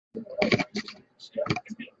Hey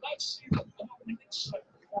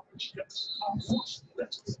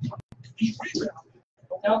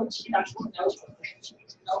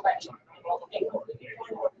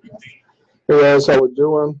guys, how we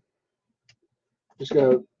doing? Just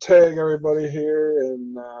gonna tag everybody here,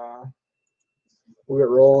 and we'll get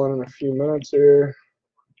rolling in a few minutes here.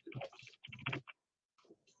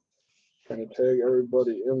 Trying to tag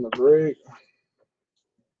everybody in the break.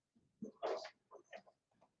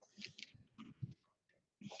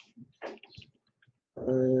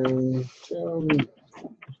 And Tim,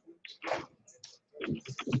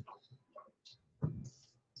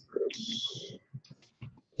 Chris,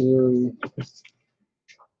 Ian.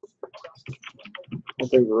 I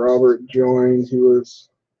think Robert joined. He was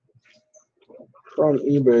from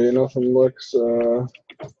eBay. Nothing looks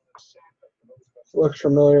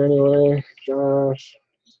familiar anyway. Josh,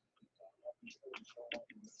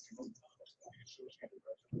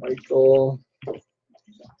 Michael,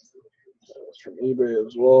 that's from eBay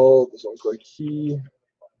as well. Doesn't look like he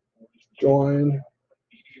joined.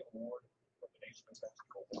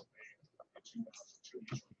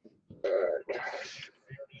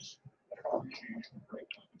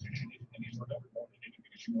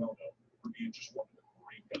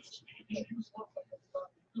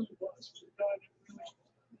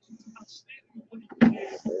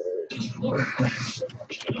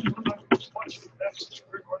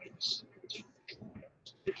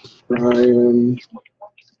 Ryan,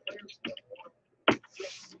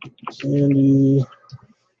 Sandy,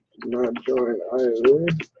 not join either.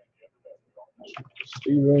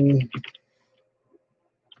 Steven,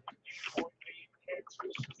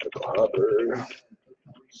 Hopper.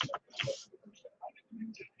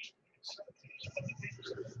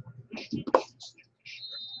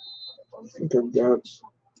 I think I've got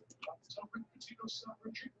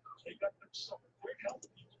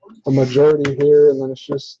a majority here, and then it's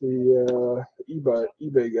just the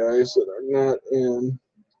eBay guys that are not in.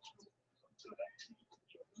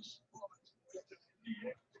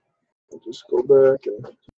 I'll just go back and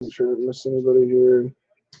make sure I didn't miss anybody here.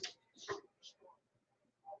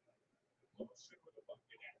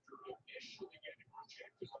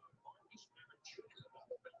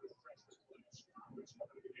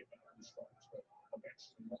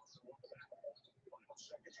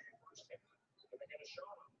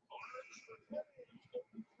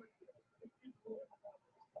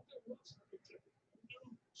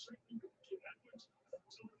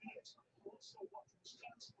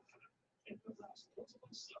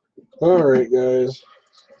 All right, guys.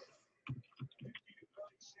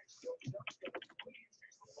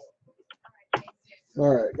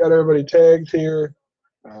 All right, got everybody tagged here.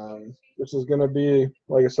 This is going to be,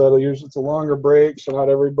 like I said, usually it's a longer break, so not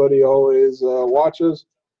everybody always watches.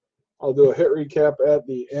 I'll do a hit recap at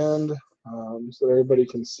the end so that everybody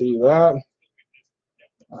can see that.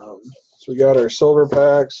 So we got our silver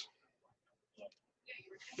packs,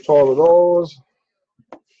 12 of those.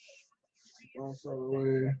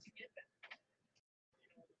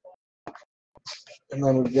 And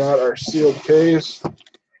then we've got our sealed case.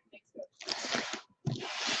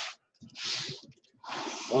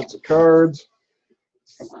 Lots of cards.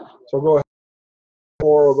 So go ahead.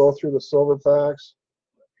 We'll go through the silver packs.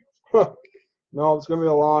 No, it's going to be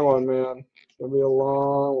a long one, man. It's going to be a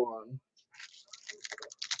long one.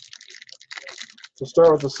 So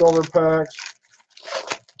start with the silver packs.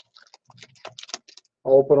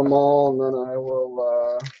 I'll open them all, and then I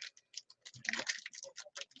will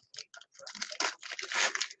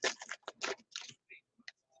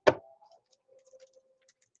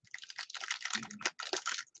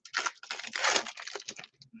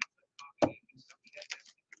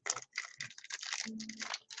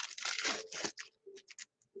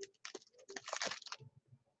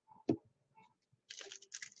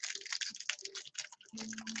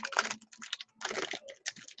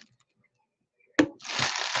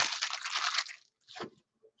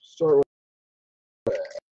start with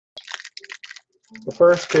the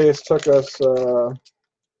first case. Took us, I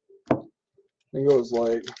think it was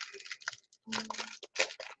like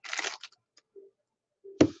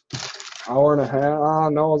hour and a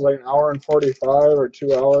half. No, it was like an hour and 45 or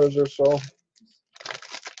 2 hours or so.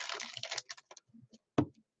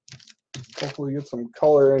 Hopefully get some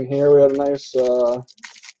color in here. We had a nice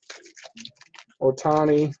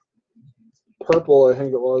Otani purple, I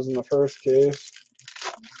think it was, in the first case.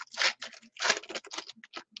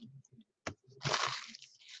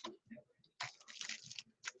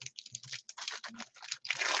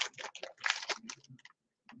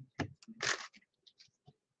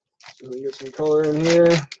 So we get some color in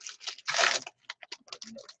here.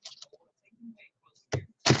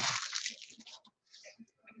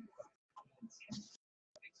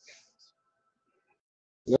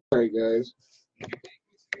 All right, guys.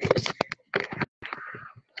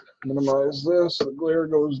 Minimize this so the glare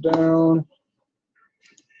goes down.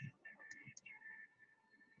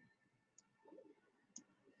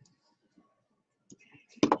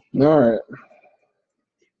 All right.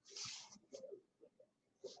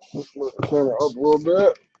 Let's move the camera up a little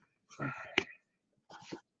bit.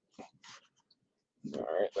 All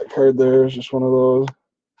right, that card there is just one of those.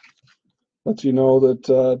 Lets you know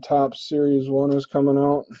that Top Series 1 is coming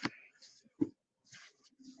out.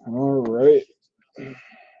 All right.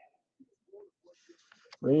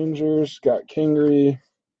 Rangers, Scott Kingery,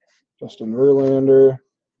 Justin Verlander,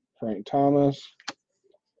 Frank Thomas.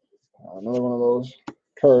 Another one of those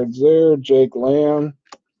cards there. Jake Lamb,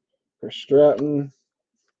 Chris Stratton,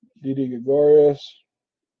 Didi Gregorius.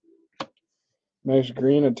 Nice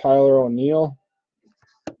green of Tyler O'Neill.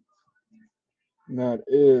 And that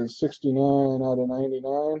is 69 out of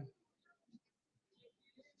 99.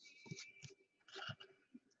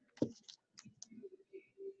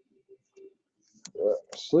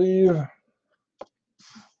 Sleeve. Another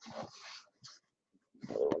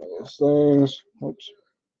one of those things. Oops.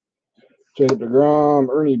 Jacob DeGrom,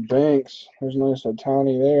 Ernie Banks. There's a nice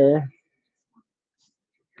Ohtani there.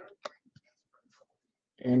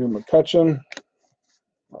 Andrew McCutchen.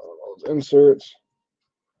 Those inserts.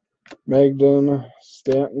 Magden,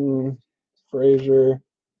 Stanton, Frazier,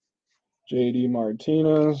 J.D.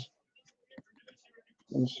 Martinez.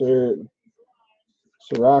 Insert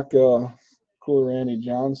Soraka, Cool Randy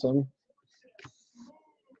Johnson.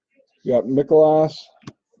 You got Mikolas.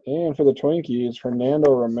 And for the Twinkies,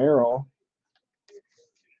 Fernando Romero.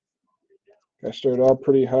 Guy started out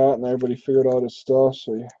pretty hot, and everybody figured out his stuff.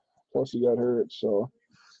 So plus he got hurt. So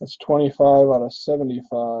that's 25 out of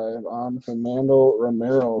 75 on Fernando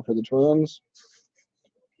Romero for the Twins.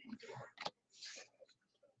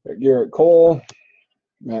 Got Garrett Cole,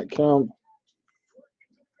 Matt Kemp,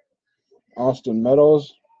 Austin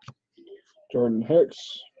Meadows, Jordan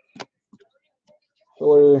Hicks,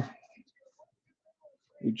 Filler,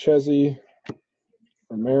 Lucchesi,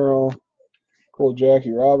 Romero, Cole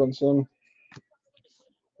Jackie Robinson,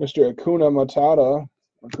 Mr. Acuna Matata,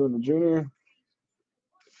 Acuna Jr.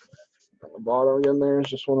 On the bottom again there is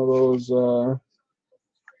just one of those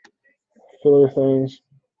filler things,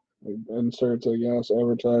 inserts, I guess,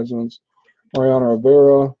 advertisements. Mariano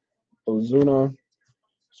Rivera, Ozuna,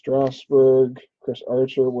 Strasburg, Chris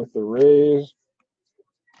Archer with the Rays,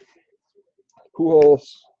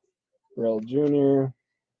 Pujols, Rel Jr.,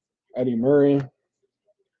 Eddie Murray,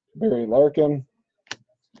 Barry Larkin,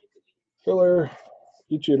 Filler,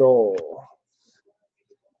 Ichiro,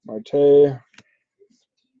 Marte,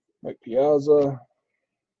 Mike Piazza,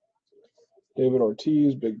 David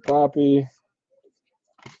Ortiz, Big Papi,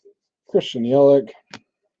 Christian Yelich,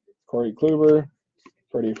 Corey Kluber,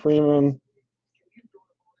 Freddie Freeman.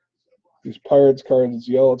 These Pirates cards, it's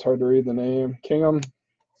yellow, it's hard to read the name. Kingham,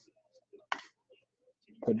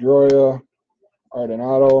 Pedroia,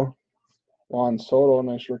 Ardenado, Juan Soto,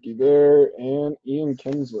 nice rookie there, and Ian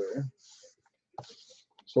Kinsler.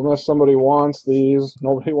 So unless somebody wants these,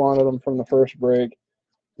 nobody wanted them from the first break.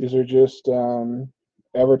 These are just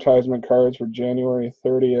advertisement cards for January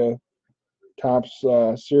 30th. Topps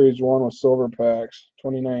Series 1 with silver packs,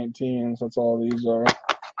 2019. So that's all these are.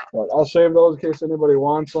 But I'll save those in case anybody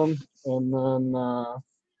wants them, and then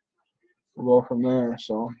we'll go from there.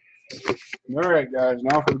 So, all right, guys,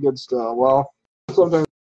 now for the good stuff. Well, sometimes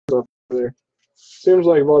there seems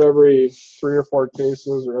like about every 3 or 4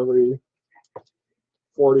 cases or every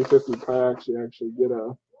 40, 50 packs, you actually get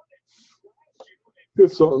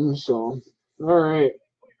something. So, all right.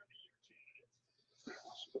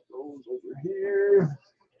 Let's put those over here.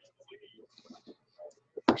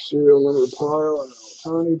 Serial number pile and an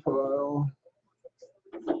Ohtani pile.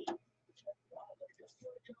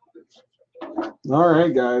 All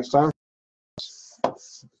right, guys, time.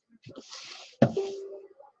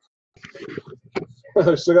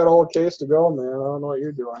 I still got a whole case to go, man. I don't know what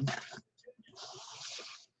you're doing.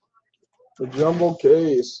 The jumbo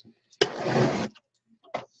case.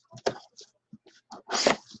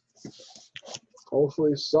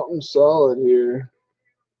 Hopefully something solid here.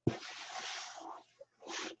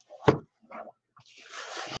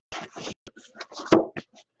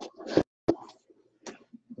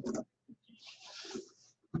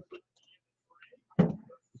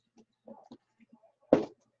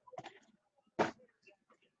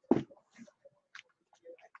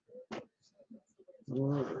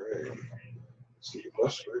 All right. Let's see,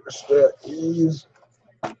 let's stack these.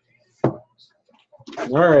 All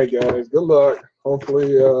right, guys. Good luck.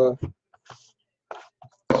 Hopefully,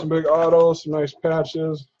 some big autos, some nice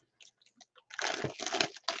patches.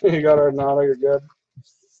 You got our nada, you're good.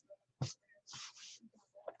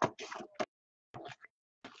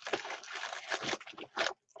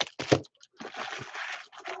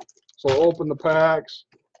 So I'll open the packs,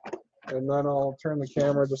 and then I'll turn the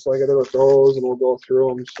camera just like I did with those, and we'll go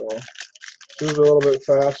through them. So it's usually a little bit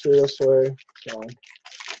faster this way. So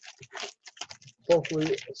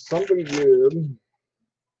hopefully something good.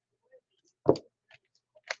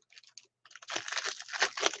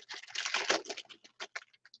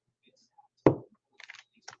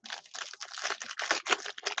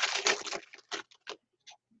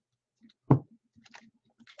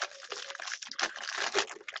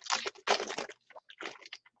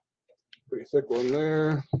 Pretty thick one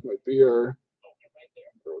there. Might be our,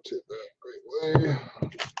 rotate that right way.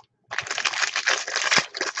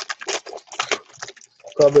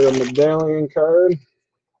 Probably a medallion card.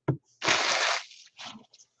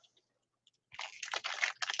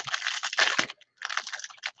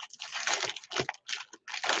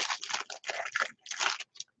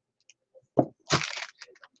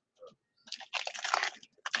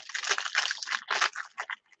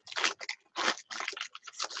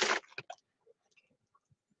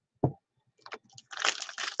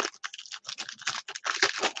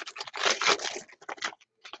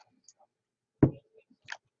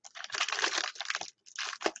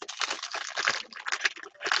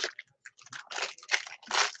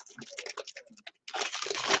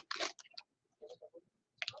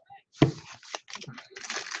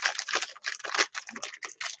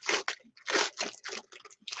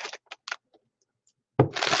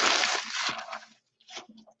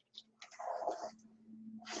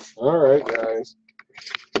 All right, guys.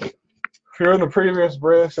 If you're in the previous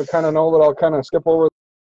breaks, I kind of know that I'll kind of skip over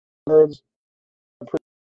the cards,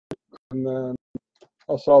 and then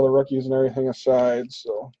I'll set all the rookies and everything aside.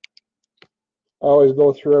 So I always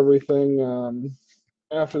go through everything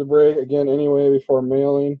after the break again anyway before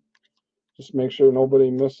mailing. Just make sure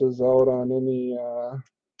nobody misses out on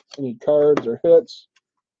any cards or hits.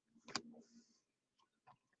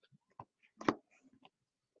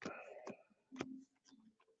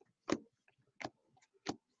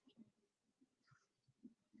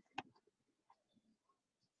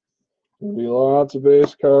 There'll be lots of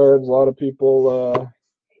base cards. A lot of people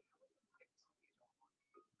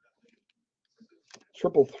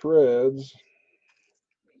triple threads.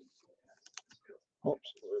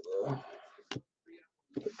 Oops, where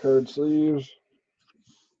the card sleeves.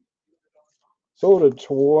 So did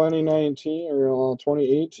 2019 or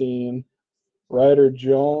 2018 Ryder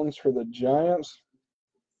Jones for the Giants.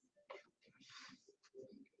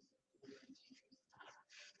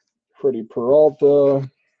 Freddie Peralta.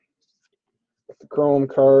 The chrome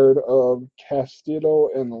card of Castillo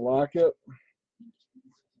and Lockett.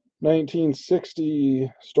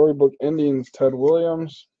 1960 Storybook Endings Ted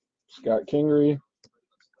Williams. Scott Kingery.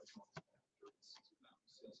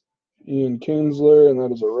 Ian Kinsler, and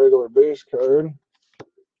that is a regular base card.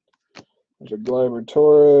 There's a Gleyber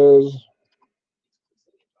Torres.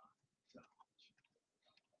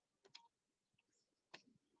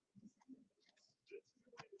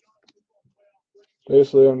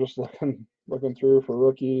 Basically, I'm just looking through for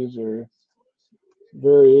rookies or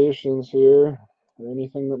variations here, or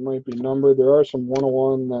anything that might be numbered. There are some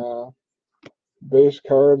 101 base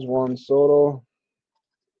cards. Juan Soto.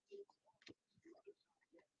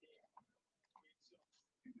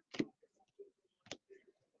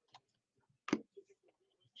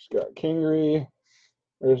 Scott Kingery.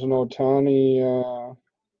 There's an Otani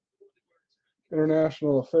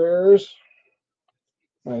International Affairs.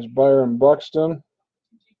 Nice Byron Buxton.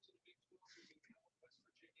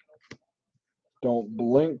 Don't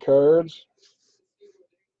blink cards.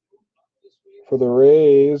 For the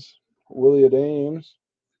Rays, Willie Ames.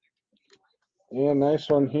 And nice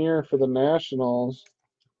one here for the Nationals.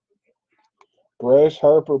 Bryce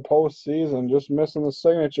Harper postseason. Just missing the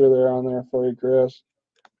signature there on there for you, Chris.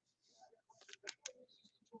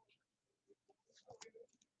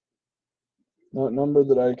 Not numbered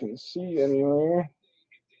that I can see anywhere.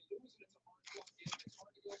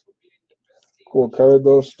 Cool card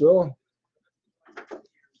though still.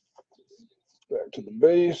 Back to the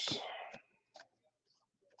base.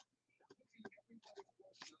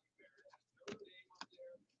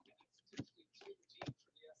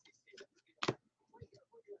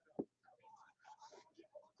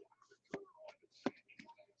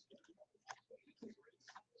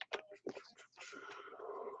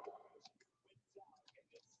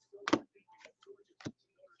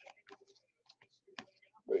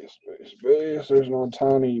 Base. There's no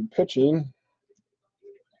Otani pitching.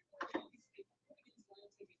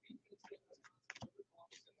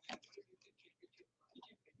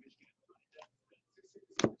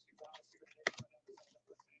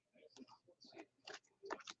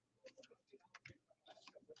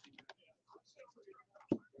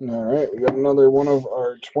 All right, we got another one of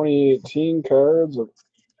our 2018 cards of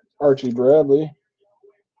Archie Bradley.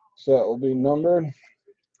 So that will be numbered.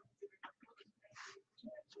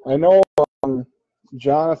 I know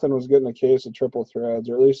Jonathan was getting a case of triple threads,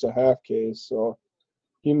 or at least a half case, so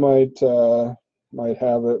he might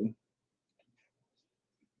have it.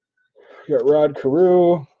 We got Rod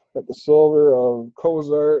Carew, got the silver of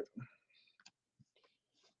Cozart,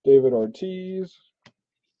 David Ortiz,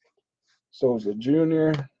 Souza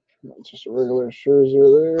Jr. That's just a regular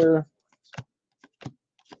Scherzer there.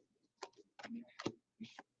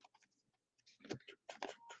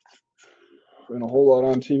 Been a whole lot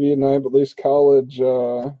on TV tonight, but at least college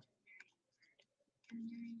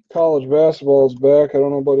basketball is back. I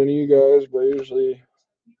don't know about any of you guys, but I usually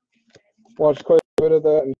watch quite a bit of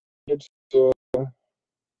that and get to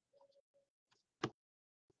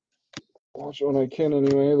watch it when I can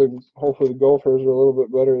anyway. Hopefully the Gophers are a little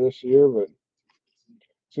bit better this year, but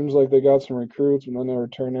seems like they got some recruits and they never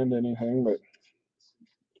turn into anything. But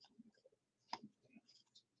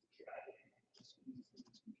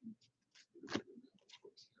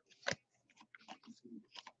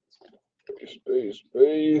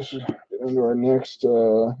base. Get into our next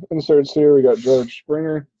inserts here. We got George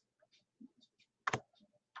Springer.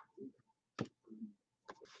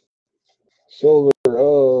 Silver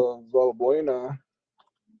of Valbuena.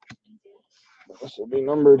 This will be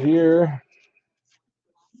numbered here.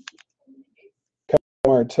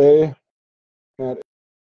 Marte at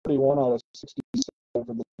 41 out of 67 for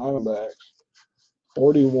the Diamondbacks.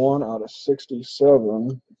 41 out of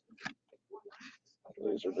 67.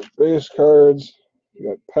 These are just base cards. We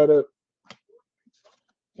got Pettit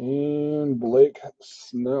and Blake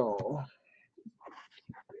Snell.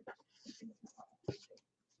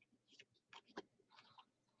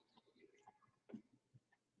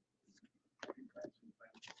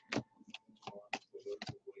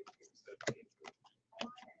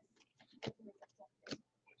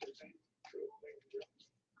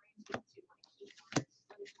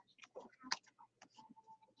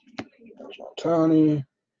 There's Ohtani.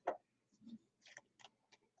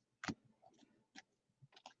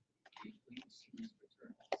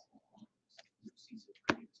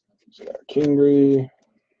 So got Kingery.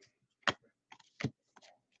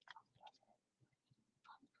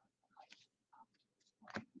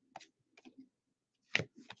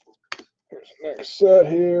 Here's the next set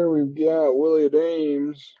here. We've got Willie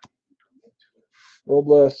Dames,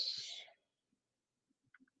 Robles,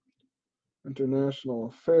 International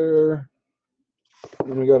Affair.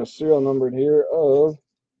 And we got a serial numbered here of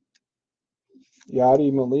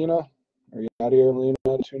Yadi Molina, or Yadier Molina,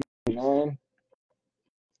 299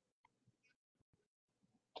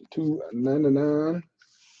 to 299.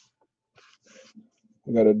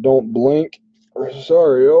 We got a Don't Blink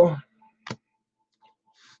Rosario,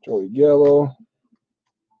 Joey Gallo,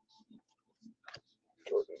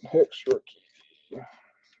 Jordan Hicks rookie.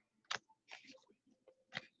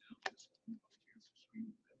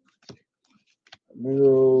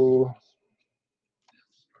 Miro.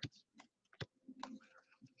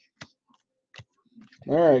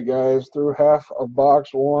 All right, guys, through half of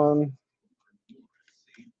box one.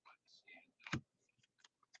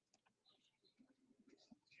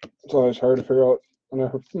 It's always hard to figure out.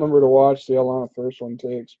 I remember to watch, see how long the first one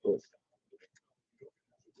takes, but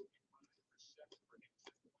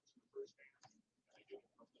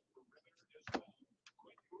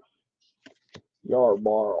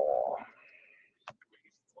Yarborough.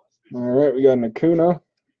 All right, we got an Acuna,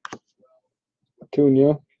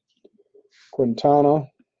 Quintana,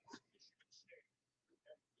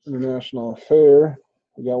 International Affair.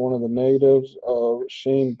 We got one of the negatives of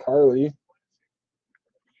Shane Carley.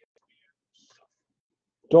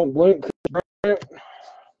 Don't Blink,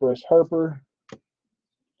 Bryce Harper.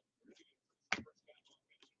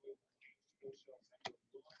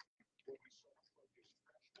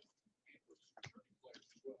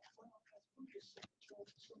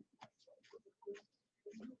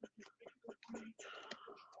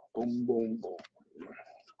 Boom, boom, boom.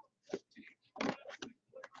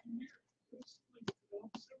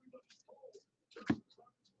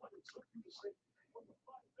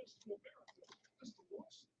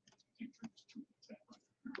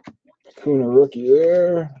 Acuna rookie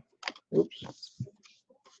there. Oops.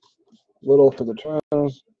 Little for the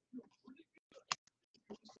Torontos.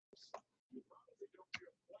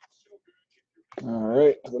 All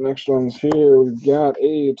right, the next one's here. We've got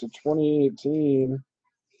a to 2018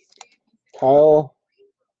 Kyle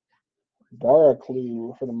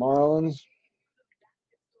Baraclue for the Marlins.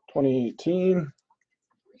 2018.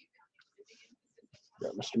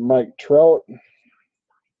 Got Mr. Mike Trout.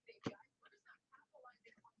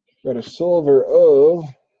 Got a silver of,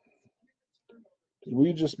 did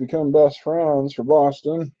we just become best friends for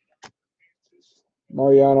Boston?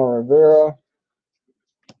 Mariano Rivera,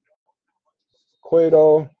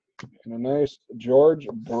 Cueto, and a nice George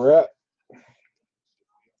Brett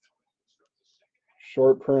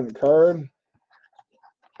short print card.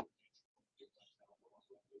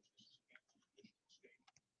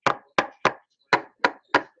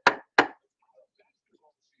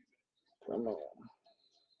 Come on.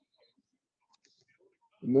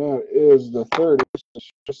 And that is the 30.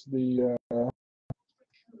 It's just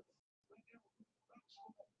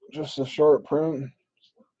the short print.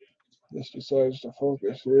 This decides to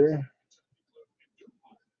focus here.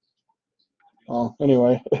 Oh,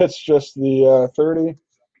 anyway, it's just the 30.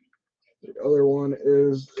 The other one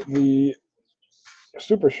is the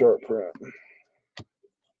super short print.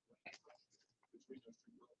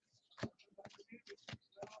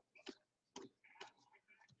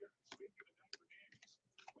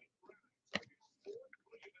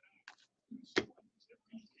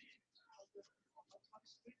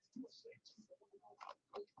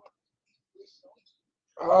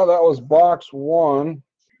 Oh, that was box one.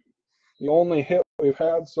 The only hit we've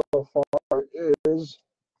had so far is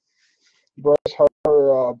Bryce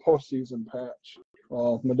Harper postseason patch.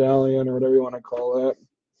 Well, medallion or whatever you want to call that.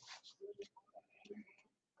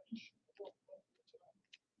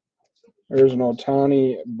 There's an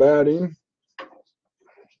Ohtani batting.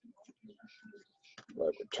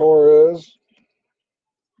 Like Torres.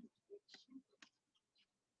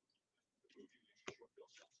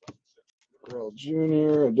 Earl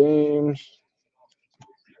Jr., Dames.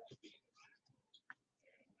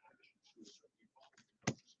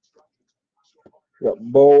 Got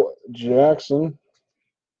Bo Jackson.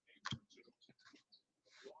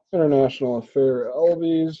 International Affair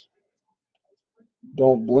Elvies.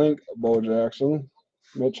 Don't blink, Bo Jackson.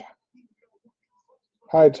 Mitch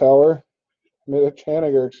Hightower. Mitch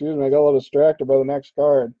Haniger, excuse me. I got a little distracted by the next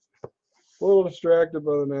card. A little distracted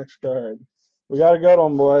by the next card. We got a good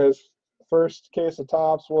one, boys. First case of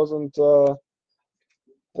tops wasn't the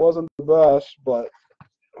best, but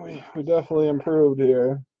we definitely improved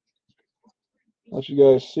here. Let you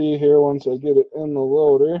guys see here once I get it in the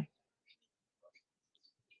loader.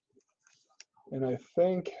 And I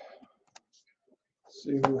think, let's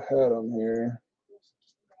see who had them here.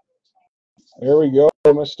 There we go,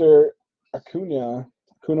 Mr. Acuna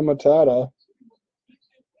Matata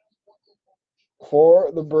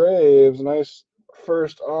for the Braves. Nice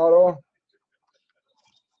first auto.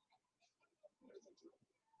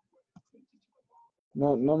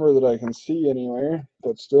 Not a number that I can see anywhere,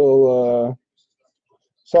 but still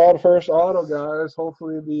solid first auto, guys.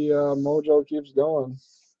 Hopefully the mojo keeps going.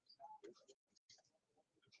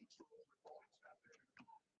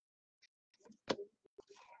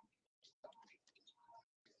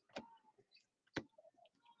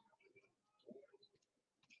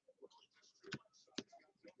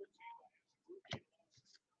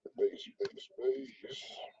 Base.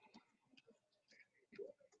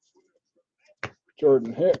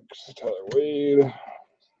 Jordan Hicks, Tyler Wade.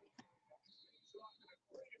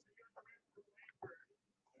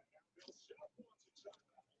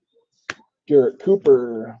 Garrett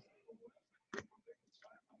Cooper.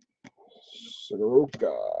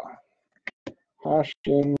 Soroka.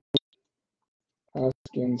 Hoskins.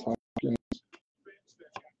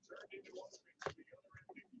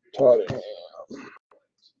 Tottenham.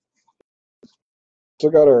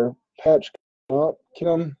 Still got our patch up.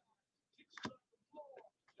 Kim.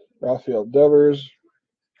 Rafael Devers.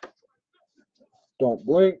 Don't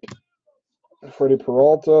blink. Freddie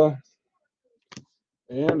Peralta.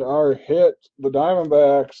 And our hit, the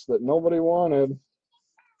Diamondbacks that nobody wanted.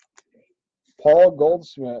 Paul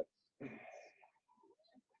Goldschmidt.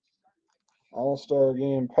 All-Star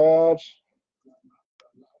Game patch.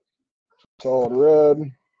 Solid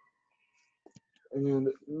red. And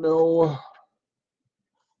no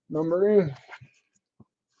numbering.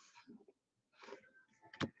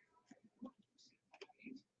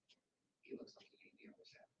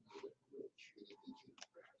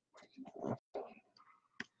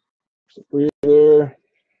 There.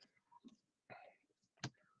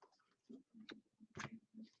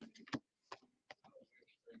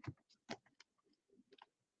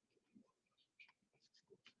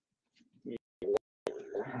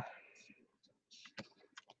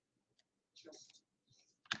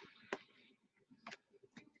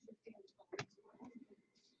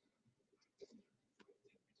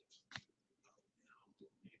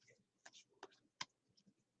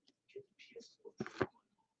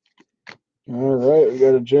 All right, we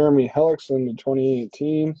got a Jeremy Hellickson to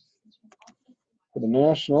 2018. for the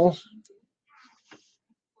Nationals.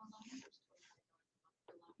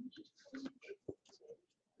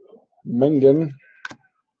 Mengden,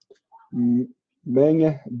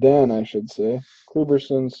 I should say.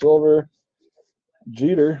 Kluberson, silver.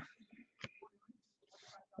 Jeter.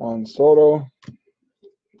 Juan Soto.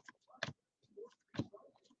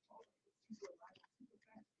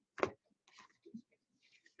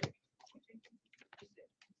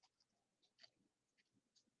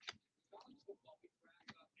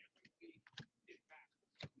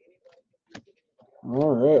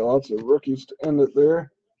 All right, lots of rookies to end it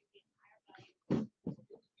there.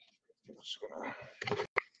 Just gonna put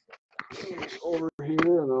these over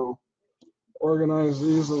here, and I'll organize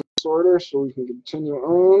these in this order so we can continue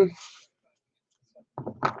on.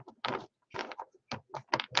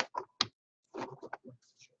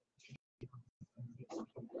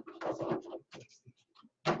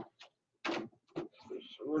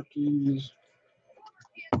 Rookies.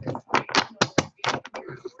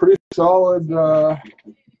 Pretty solid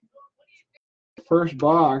first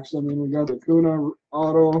box. I mean, we got the Acuna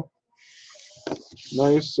auto.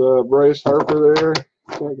 Nice Bryce Harper there.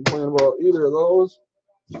 Can't complain about either of those.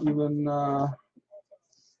 Even our,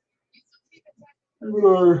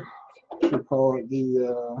 what do you call it,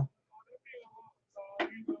 the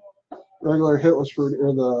regular hitless fruit,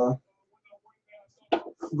 or the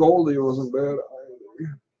Goldie wasn't bad either.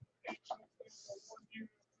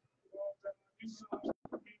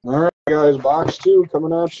 All right, guys, box 2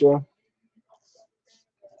 coming at you.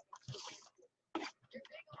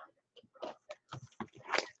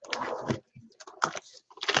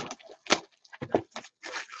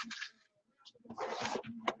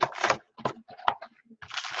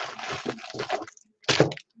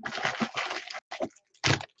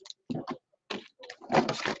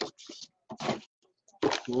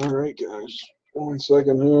 All right, guys. 1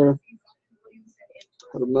 second here.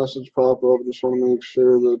 Had a message pop up. Just want to make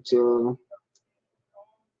sure that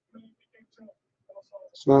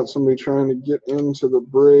it's not somebody trying to get into the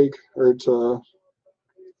break or to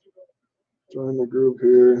join the group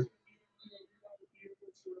here.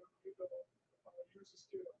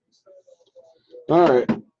 All right,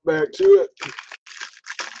 back to it.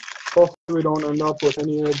 Hopefully we don't end up with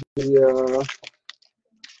any of the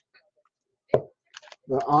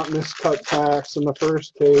miscut packs. In the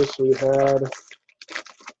first case, we had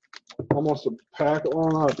almost a pack, well,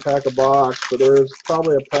 not a pack, a box, but there's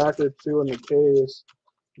probably a pack or two in the case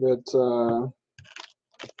that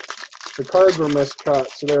the cards were miscut,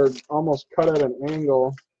 so they're almost cut at an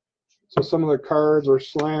angle. So some of the cards were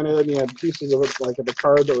slanted, and you had pieces of it, like the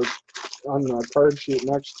card that was on the card sheet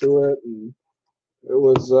next to it, and it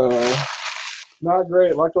was not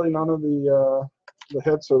great. Luckily, none of the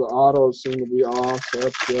hits or the autos seem to be off, so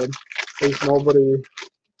that's good. At least nobody.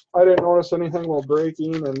 I didn't notice anything while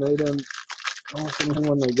breaking, and they didn't notice anything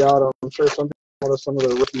when they got them. I'm sure some people noticed some of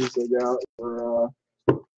the rookies they got were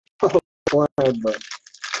slanted, but.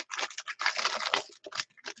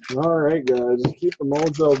 All right, guys, keep the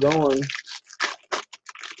mojo going.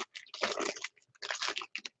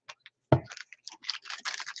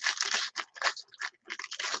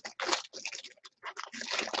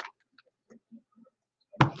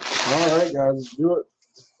 All right, guys, let's do it.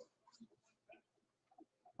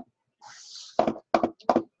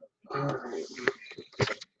 All right.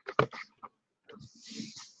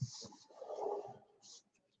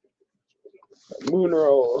 Moon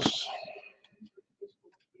Rose.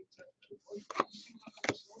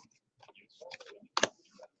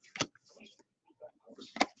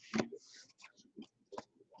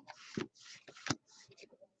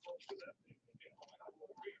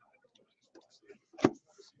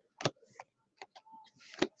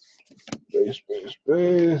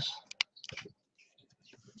 Base.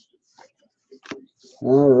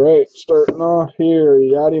 All right, starting off here,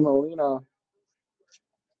 Yadi Molina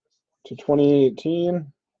to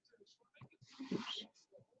 2018. Oops.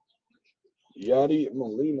 Yadi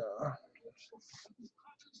Molina.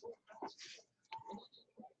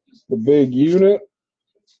 The big unit.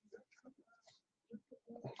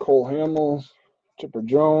 Cole Hamels, Chipper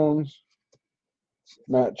Jones,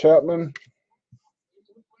 Matt Chapman.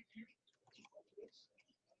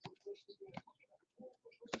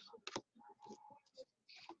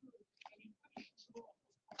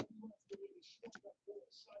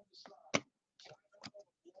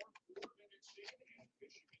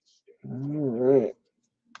 All right.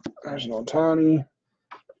 There's an Ohtani.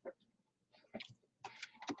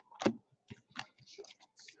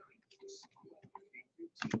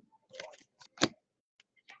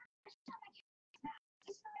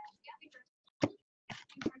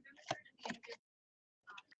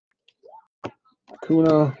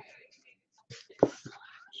 Acuna.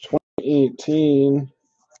 2018.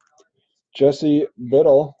 Jesse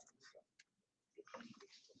Biddle.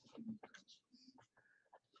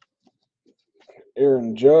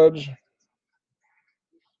 Aaron Judge.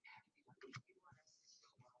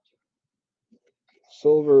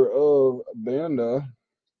 Silver of Banda.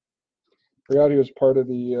 Forgot he was part of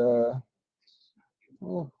the, I don't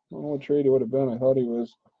know what trade he would have been. I thought he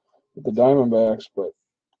was with the Diamondbacks, but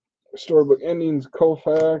Storybook Endings,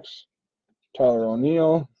 Koufax, Tyler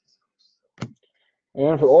O'Neill.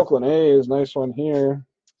 And for the Oakland A's, nice one here.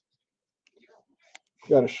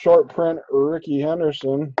 Got a short print, Ricky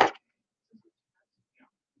Henderson.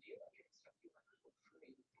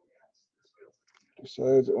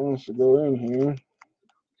 Decides it wants to go in here.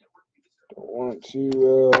 Don't want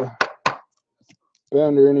to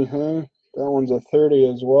bend or anything. That one's a 30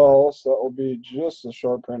 as well, so that will be just the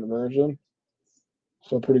short print version.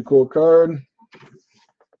 So pretty cool card.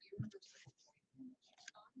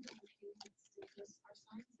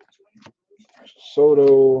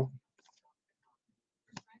 Soto.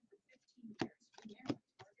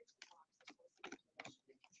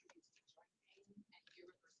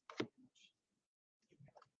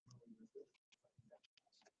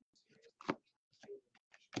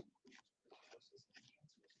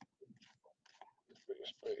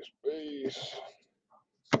 Base.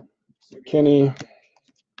 Kenny.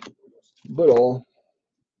 Little.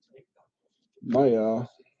 Maya.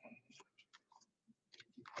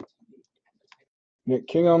 Nick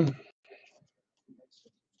Kingham.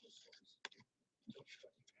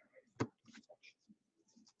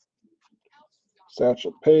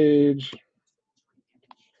 Satchel Paige.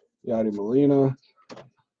 Yadi Molina.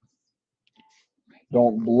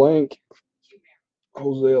 Don't Blank.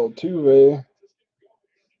 Jose Altuve.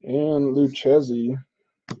 And Lucchesi.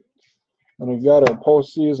 And we've got our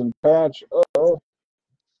postseason patch of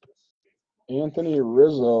Anthony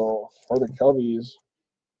Rizzo for the Cubbies.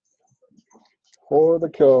 For the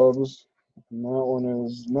Cubs. And that one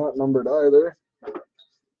is not numbered either.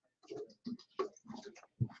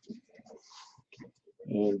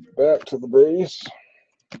 And back to the base.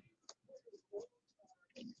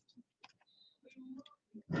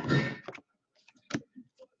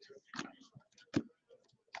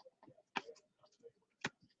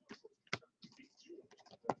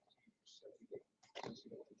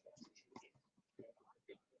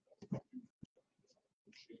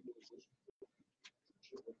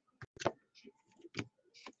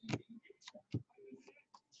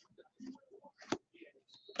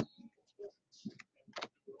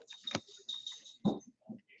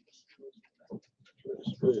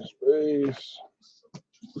 Space.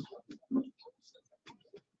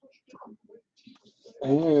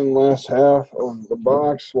 And last half of the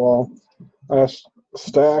box, well, last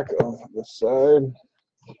stack of the side.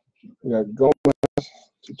 We got Gomez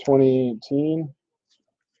to 2018.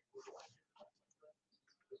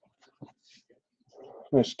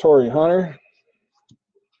 Nice Torrey Hunter.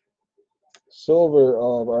 Silver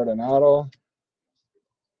of Arenado.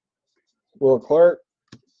 Will Clark.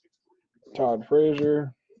 Todd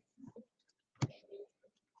Frazier.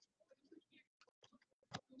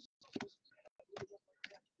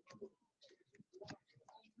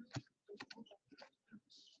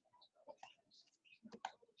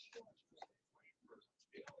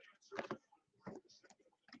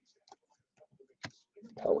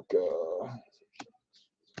 Pelka.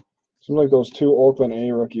 Seems like those two Oakland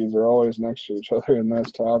A rookies are always next to each other in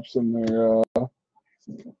those tops, and they're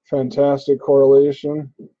fantastic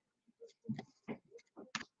correlation.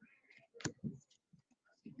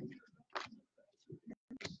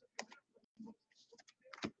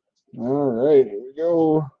 All right, here we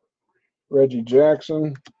go. Reggie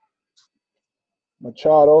Jackson.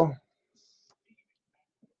 Machado.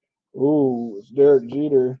 Ooh, it's Derek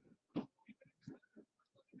Jeter.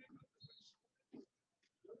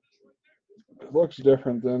 It looks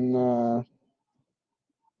different than the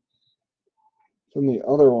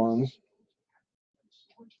other ones.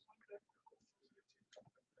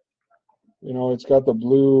 You know, it's got the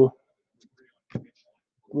blue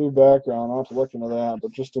background. I'll have to look into that.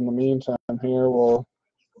 But just in the meantime here, we'll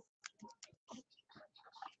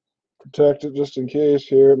protect it just in case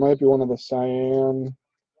here. It might be one of the cyan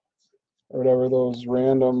or whatever those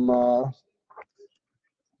randoms are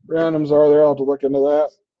there. I'll have to look into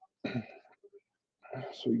that.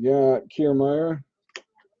 So we got Kiermaier,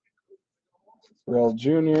 Rel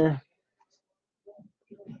Jr.,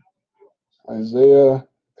 Isaiah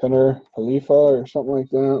Penner Khalifa or something like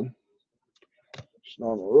that. Just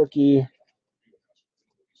normal rookie.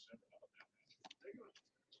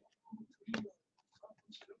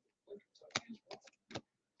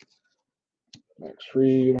 Max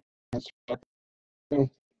Fried.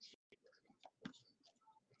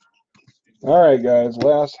 All right, guys,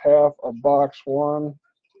 last half of box one.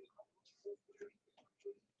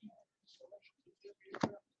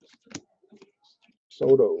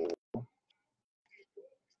 Soto.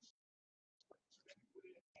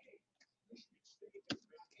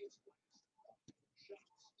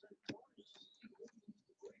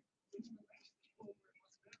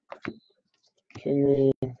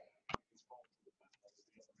 Kingery.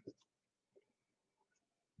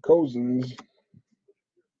 Cousins.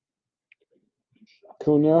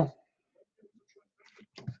 Acuna.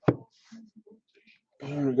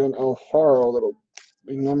 And we got an Alfaro that'll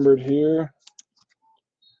be numbered here.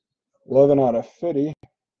 11 out of 50.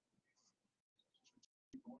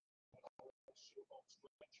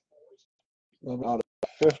 Out of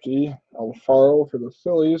 50, Alfaro for the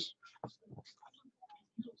Phillies.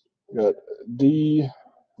 Got D.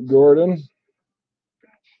 Gordon.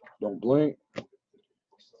 Don't blink.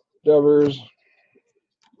 Devers.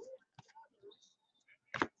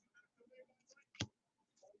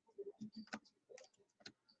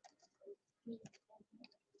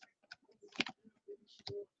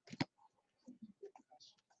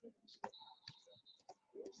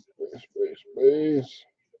 Base.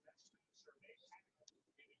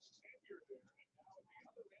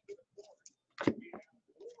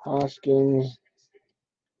 Hoskins.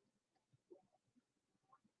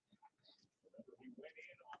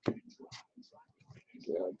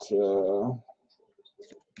 Got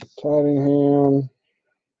Tottenham.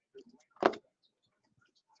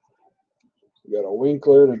 We got a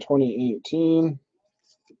Winkler to 2018.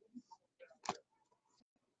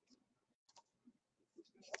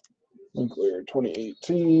 Winkler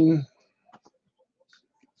 2018.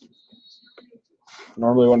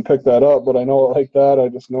 Normally wouldn't pick that up, but I know it like that. I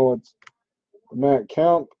just know it's Matt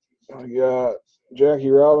Kemp. I got Jackie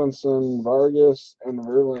Robinson, Vargas, and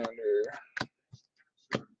Verlander.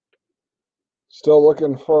 Still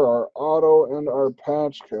looking for our auto and our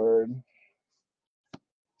patch card.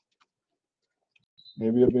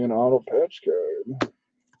 Maybe it'll be an auto patch card.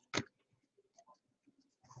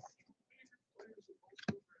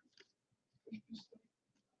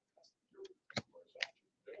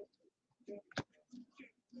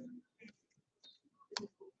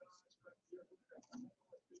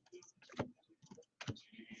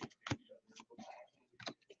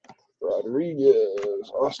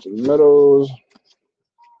 Rodriguez, Austin Meadows,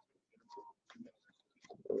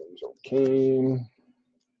 Lorenzo Kane,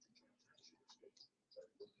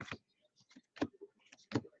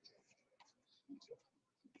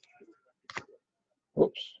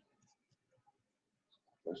 oops,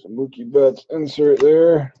 there's a Mookie Betts insert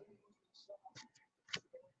there.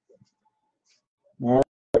 All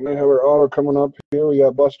right, we have our auto coming up here. We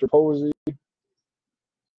got Buster Posey,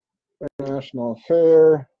 National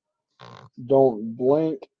Fair, Don't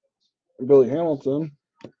Blink, Billy Hamilton.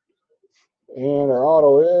 And our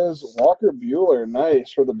auto is Walker Buehler.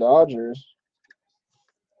 Nice for the Dodgers.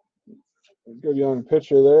 Good young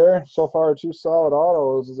pitcher there. So far, 2 solid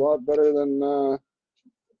autos. Is a lot better than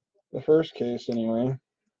the first case, anyway.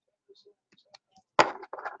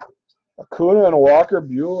 Acuna and Walker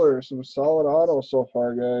Buehler. Some solid autos so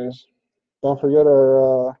far, guys. Don't forget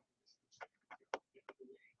our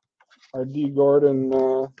D. Gordon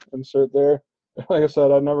insert there. Like I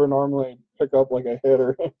said, I never normally pick up like a hit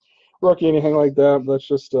or rookie, anything like that. But that's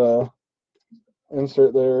just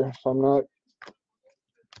insert there. So I'm not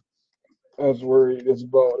as worried as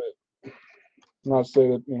about it. Not to say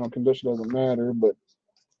that condition doesn't matter, but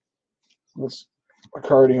it's a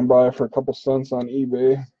card you can buy for a couple cents on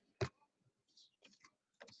eBay.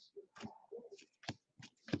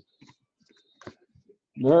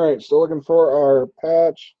 All right, still looking for our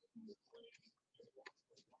patch.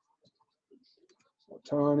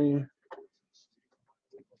 Otani,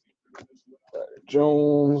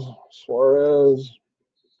 Jones, Suarez,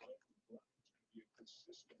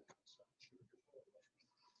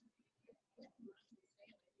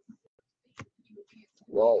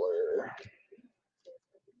 Waller.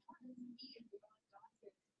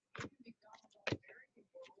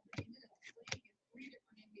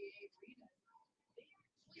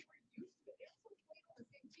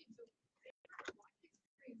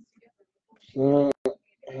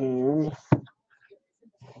 And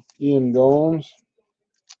Ian Gomes.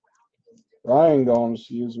 Ryan Gomes,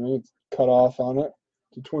 excuse me, cut off on it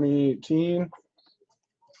to 2018.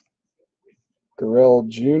 Garrell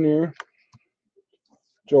Jr.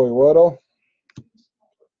 Joey Weddle.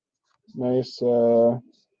 Nice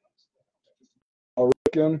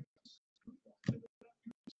Ricken.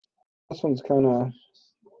 This one's kind of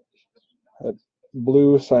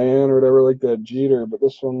blue cyan or whatever, like that Jeter. But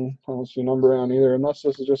this one, I don't see number on either, unless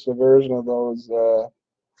this is just a version of those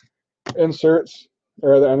inserts.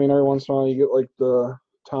 Or I mean, every once in a while you get like the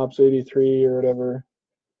Topps 83 or whatever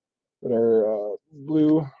that are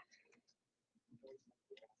blue.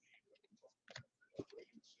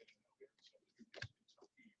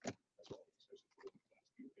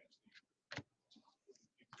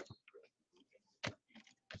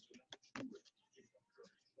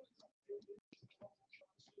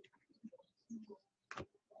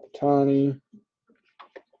 Tani,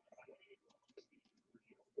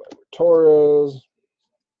 Torres,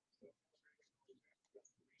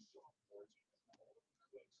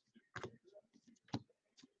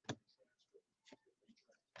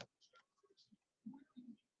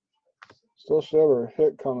 still should have a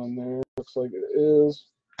hit coming there. Looks like it is.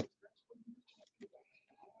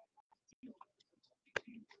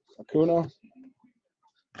 Acuna,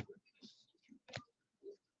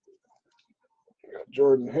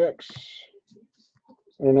 Jordan Hicks,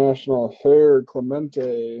 International Affair,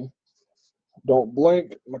 Clemente, Don't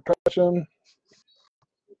Blink, McCutcheon,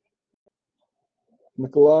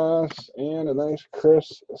 Nicholas, and a nice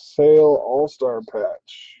Chris Sale All-Star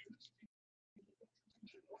patch.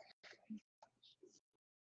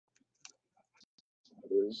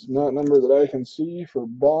 It is not a number that I can see for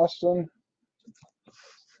Boston.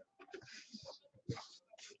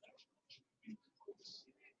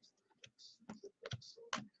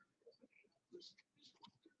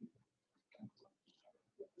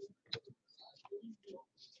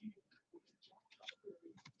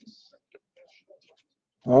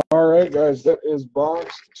 All right, guys, that is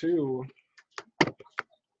box 2.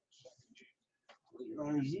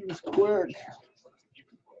 Use quick.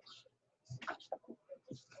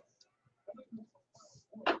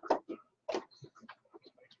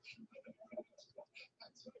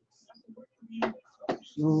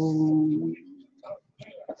 So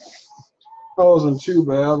that wasn't too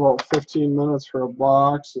bad. About 15 minutes for a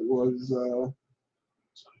box. It was a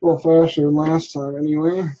little faster than last time,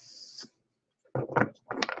 anyway.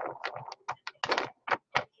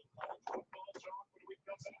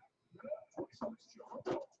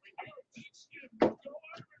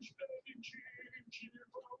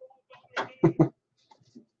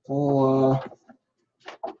 Well,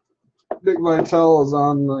 Dick Vitale is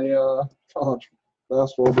on the college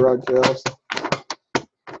basketball broadcast.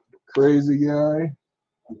 Crazy guy.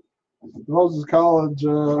 Knows his college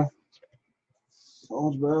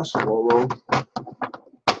basketball, though.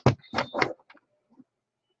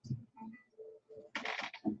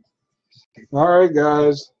 All right,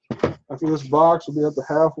 guys. I think this box will be at the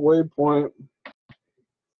halfway point.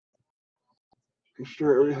 Make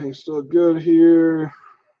sure everything's still good here.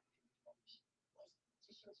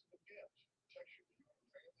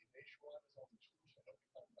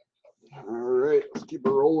 All right, let's keep it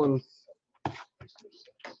rolling.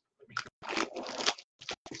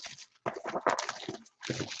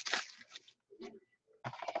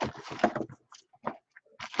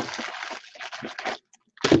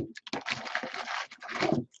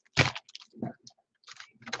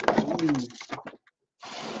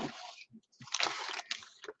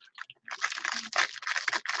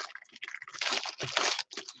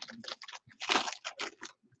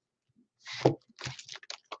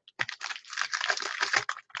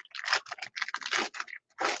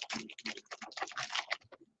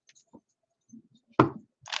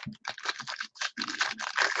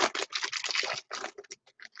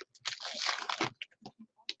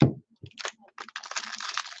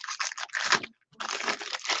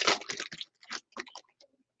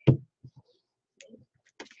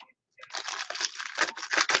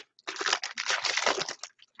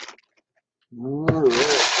 All right,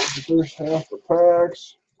 that's the first half of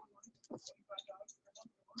packs.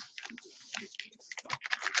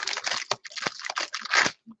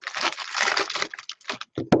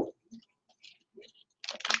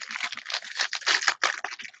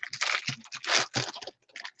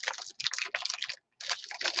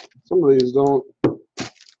 Some of these don't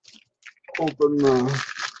open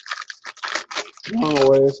one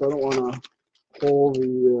away, so I don't want to pull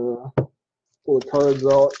the cards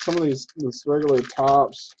out. Some of these regular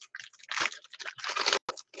tops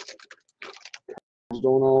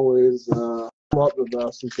don't always come up the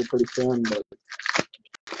best since they're pretty thin, but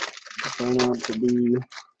try not to be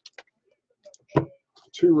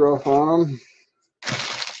too rough on them.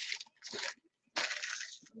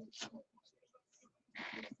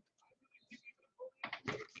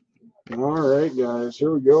 All right, guys,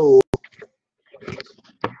 here we go.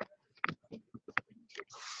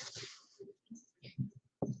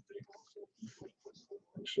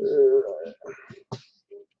 Sure.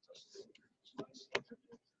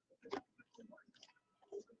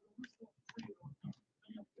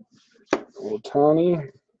 Otani.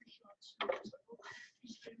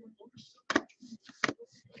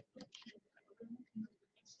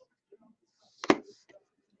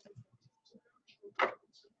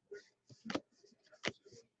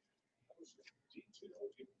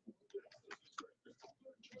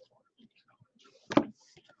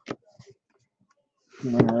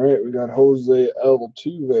 All right, we got Jose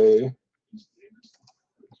Altuve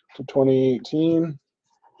to 2018.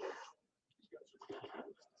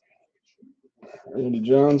 Randy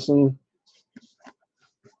Johnson.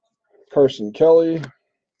 Carson Kelly.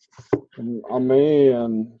 And Ame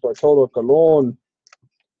and Bartolo Colon.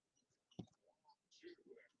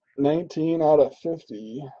 19 out of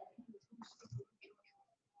 50.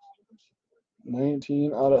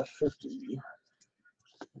 19 out of 50.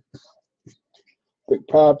 Big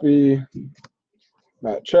Papi.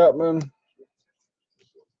 Matt Chapman.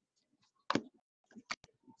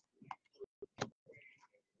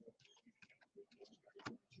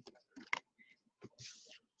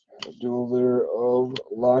 A duel there of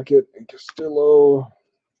Lockett and Castillo.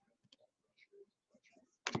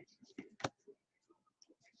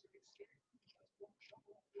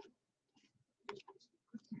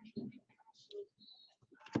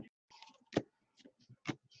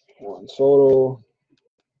 Juan Soto.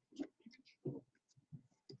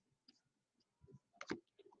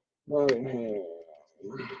 Nottingham.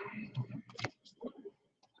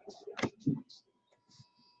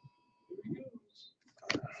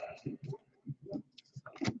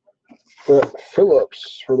 Brett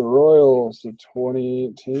Phillips for the Royals to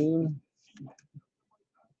 2018.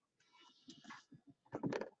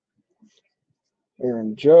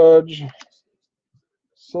 Aaron Judge.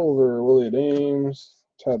 Silver, Willie Ames.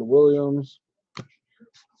 Ted Williams.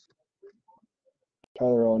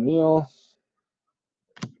 Tyler O'Neill.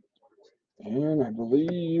 And I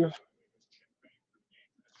believe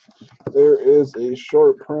there is a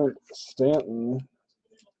short print Stanton.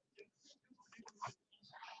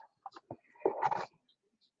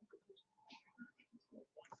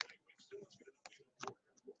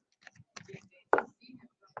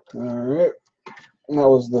 All right. And that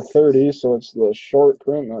was the 30, so it's the short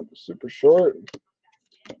print, not the super short.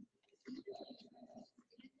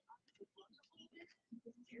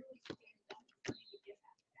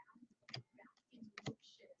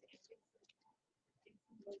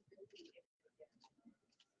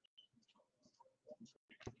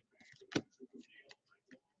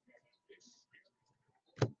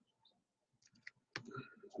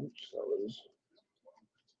 Oops, that was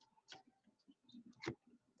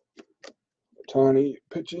Otani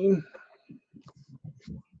pitching.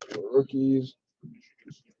 Rookies.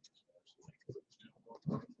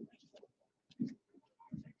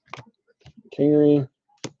 Kingery.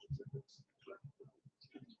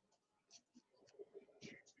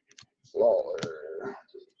 Lawler.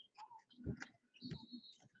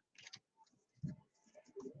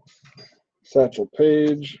 Satchel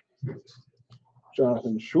Paige.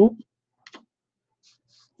 Jonathan Schoop.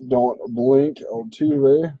 Don't Blink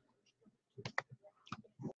Altuve.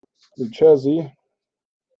 Lucchesi.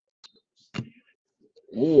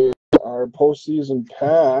 And our postseason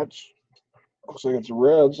patch. Looks like it's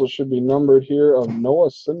red, so it should be numbered here of Noah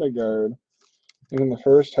Syndergaard. In the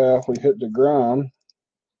first half, we hit DeGrom.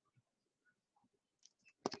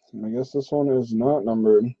 And I guess this one is not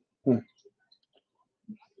numbered. I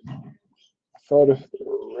thought if they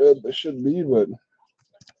were red, they should be, but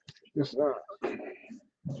I guess not.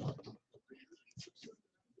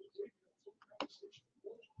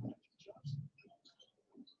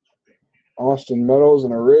 Austin Meadows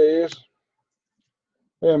and a Rays.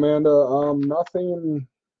 Hey Amanda, nothing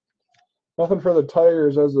for the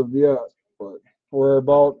Tigers as of yet, but we're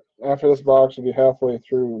about, after this box, we'll be halfway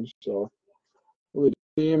through, so really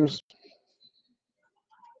teams.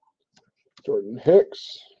 Jordan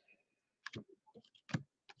Hicks.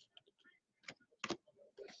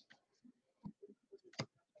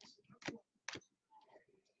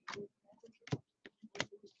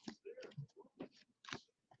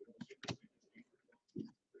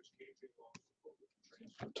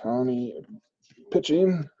 Tony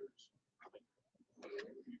pitching.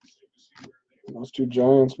 Those two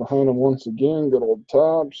Giants behind him once again. Good old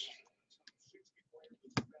Tops.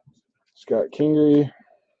 Scott Kingery.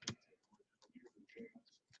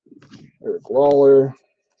 Eric Lawler.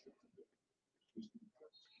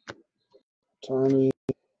 Tommy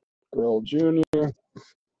Grill Jr.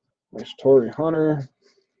 Nice Torrey Hunter.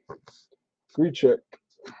 Grichuk.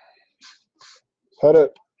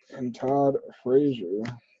 Pettit and Todd Frazier.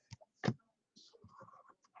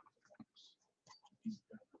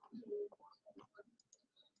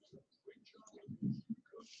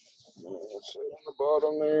 That's it on the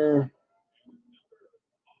bottom there.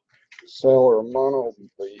 Cell or mono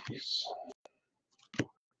base.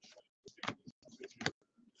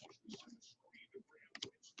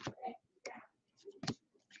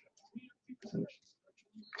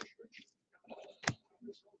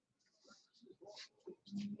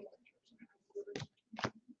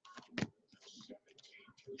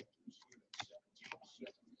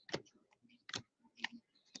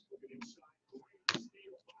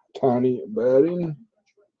 Tiny batting.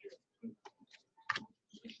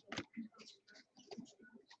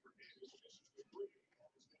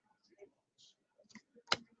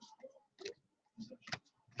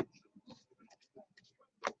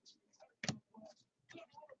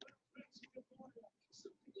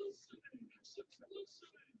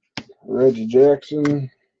 Reggie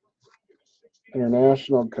Jackson,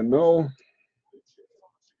 International Cano,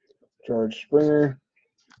 George Springer,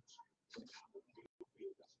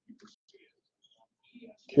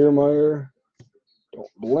 Kiermaier, don't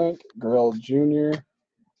blink, Grell Jr.,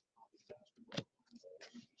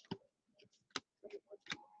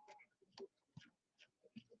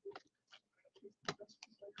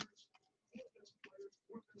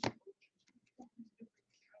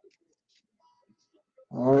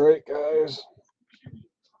 all right, guys.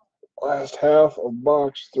 Last half of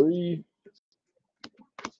box 3.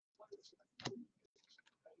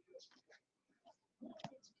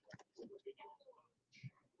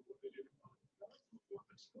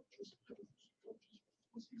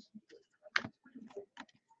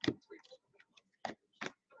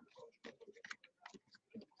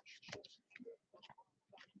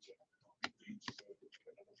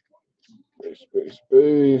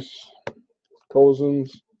 Base.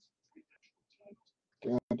 Cousins.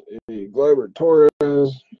 Got a Gleyber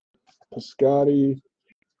Torres. Piscotti.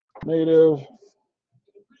 Native.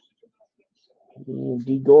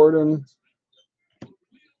 D. Gordon.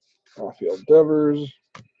 Rafael Devers.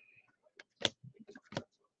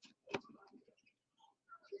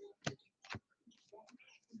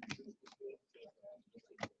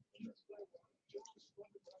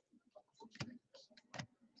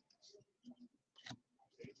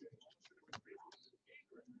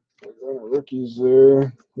 Rookies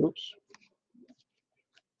there. Oops.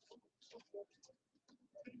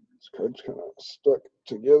 This card's kind of stuck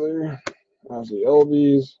together. Ozzy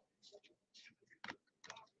Albies.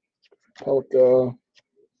 Polka.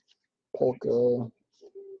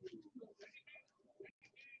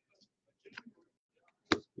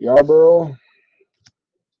 Yarborough.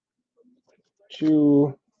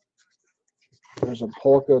 Chew. There's a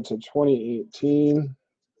Polka to 2018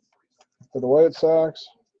 for the White Sox.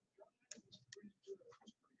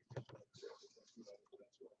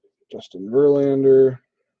 Justin Verlander.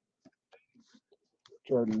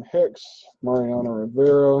 Jordan Hicks. Mariano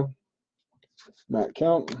Rivera. Matt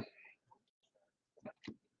Kemp.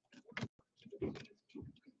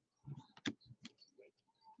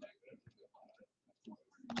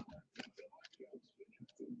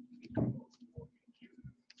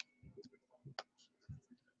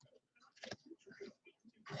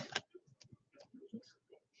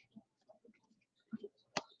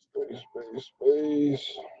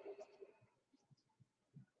 Space.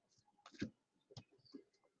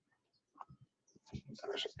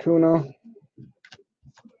 There's Acuna.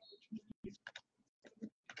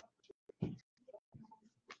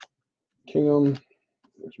 Kingham.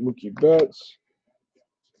 There's Mookie Betts.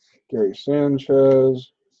 Gary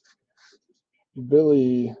Sanchez.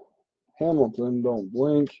 Billy Hamilton, don't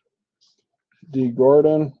blink. D.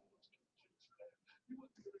 Gordon.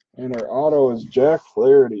 And our auto is Jack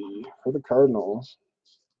Flaherty for the Cardinals.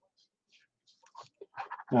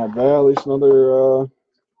 Not bad, at least another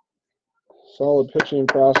solid pitching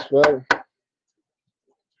prospect.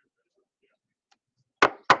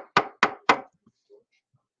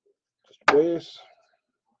 Just base.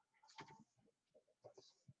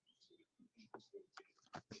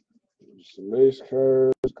 Just some base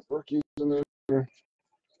cards, rookies in there.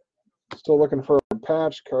 Still looking for a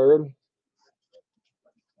patch card.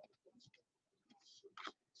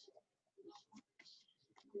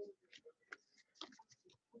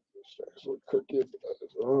 Stacks look crooked.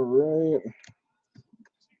 All right.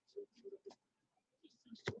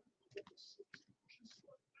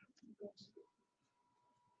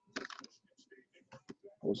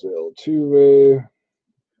 Jose Altuve.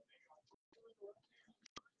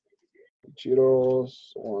 Ichiro,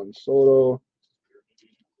 Juan Soto.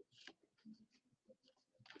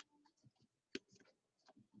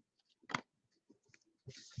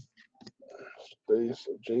 Base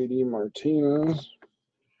of JD Martinez.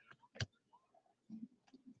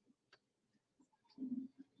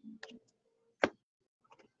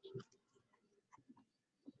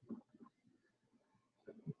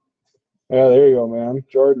 Yeah, there you go, man.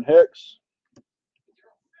 Jordan Hicks,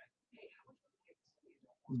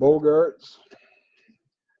 Bogarts,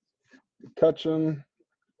 McCutchen,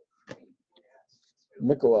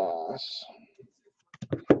 Nicholas.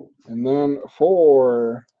 And then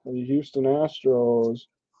for the Houston Astros,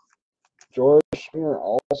 George Springer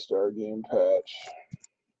All-Star Game patch.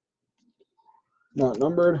 Not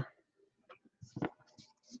numbered.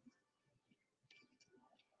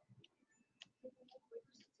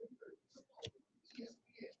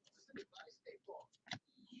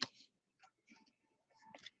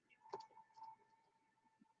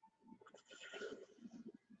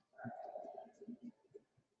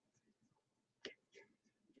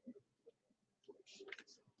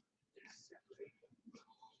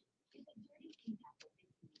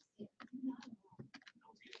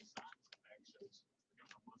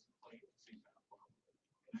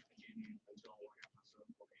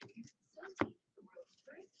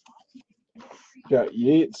 Got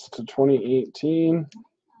Yates to 2018.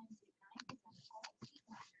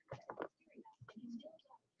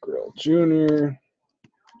 Grill Jr.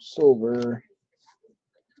 Silver.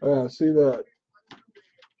 See that.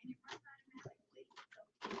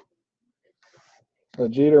 The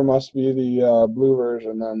Jeter must be the blue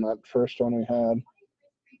version then, that first one we had.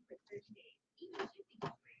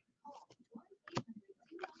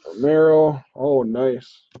 Romero. Oh,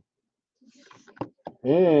 nice.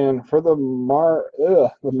 And for the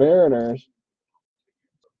Mariners,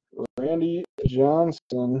 Randy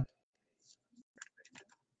Johnson.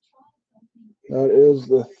 That is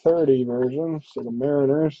the 30 version, so the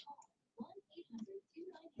Mariners.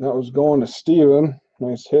 That was going to Steven.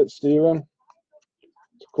 Nice hit, Steven.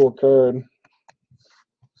 It's a cool card.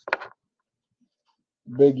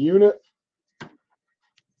 Big unit.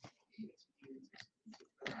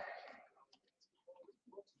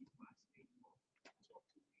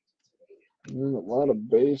 And a lot of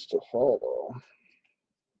base to follow.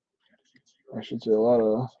 I should say a lot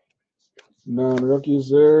of non-rookies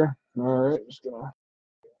there. All right, just gonna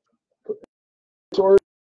put sort,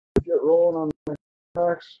 get rolling on the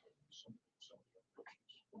packs.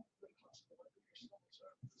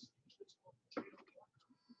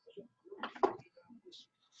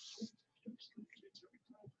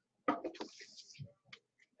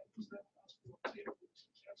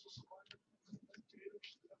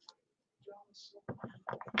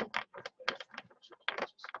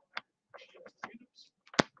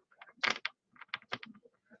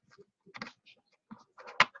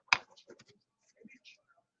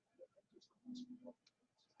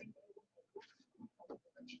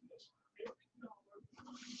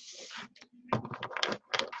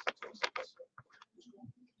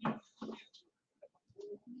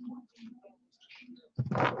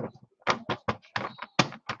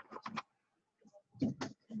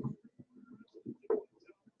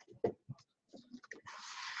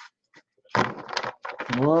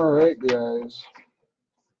 All right, guys.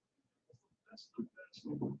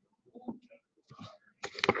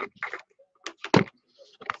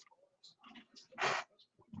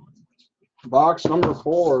 Box number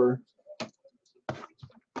 4.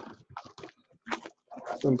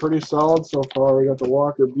 It's been pretty solid so far. We got the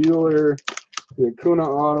Walker Buehler, the Acuna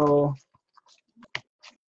auto.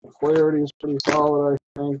 The clarity is pretty solid,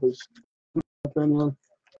 I think, in my opinion.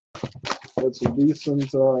 Got some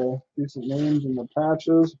decent names in the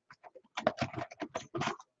patches.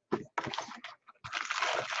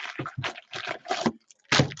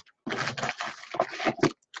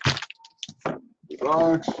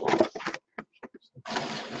 Box.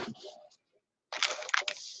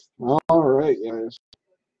 All right, guys.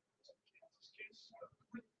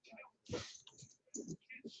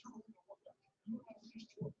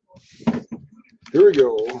 Here we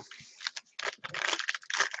go.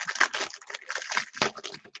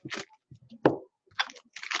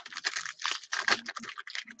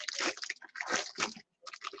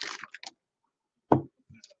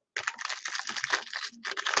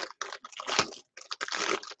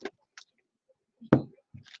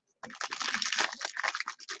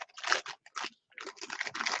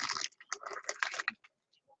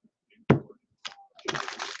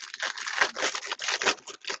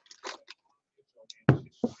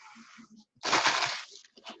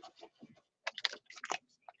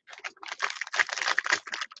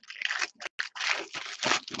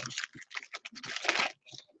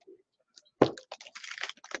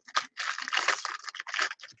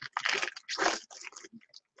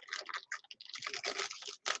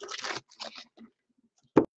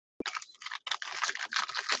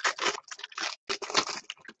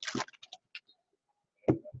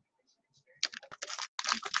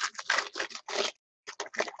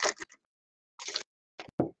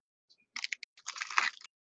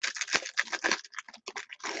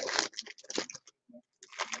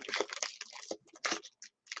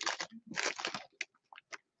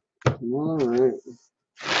 All right.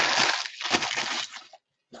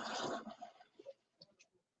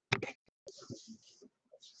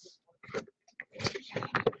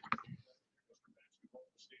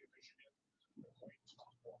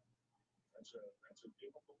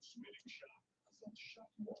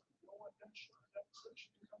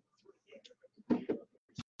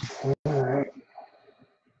 All right.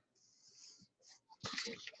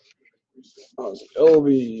 Those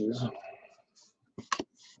LBs.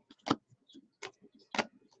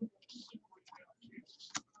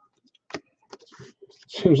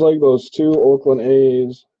 Seems like those two Oakland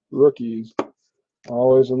A's rookies are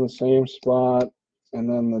always in the same spot, and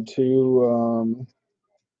then the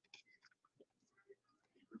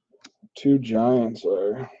two Giants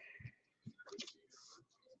are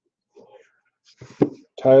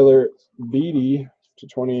Tyler Beatty to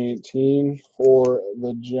 2018 for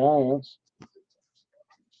the Giants,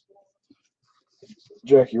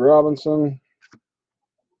 Jackie Robinson.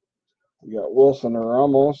 We got Wilson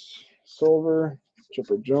Ramos, silver,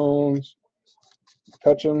 Chipper Jones,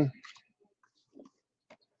 Petchin.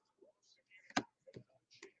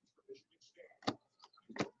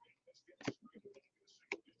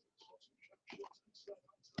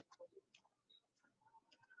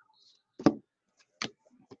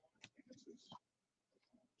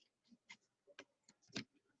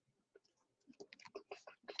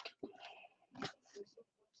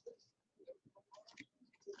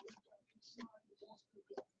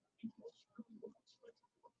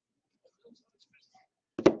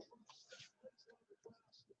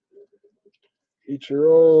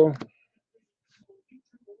 Ichiro.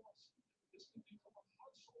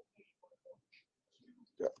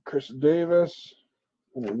 Got Chris Davis,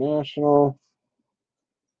 international.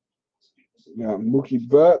 Got Mookie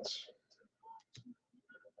Betts.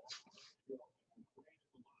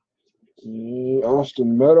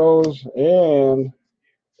 Austin Meadows, and I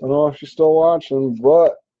don't know if she's still watching,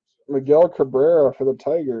 but Miguel Cabrera for the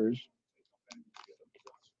Tigers.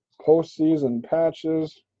 Postseason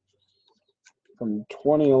patches from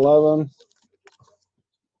 2011.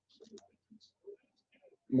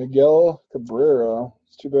 Miguel Cabrera.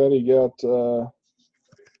 It's too bad he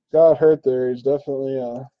got hurt there. He's definitely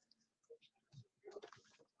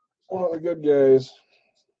one of the good guys.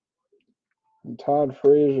 And Todd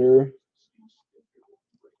Frazier.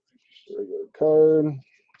 Just a regular card.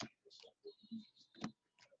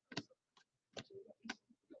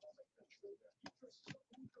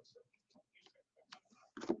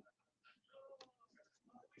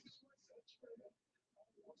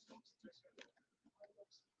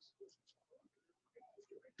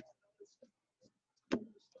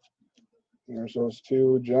 There's those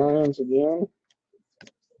two Giants again.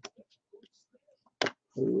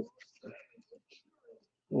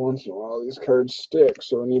 Once in a while, these cards stick,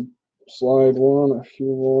 so when you slide one, a few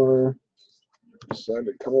more decide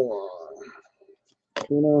to come along.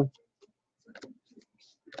 Acuna.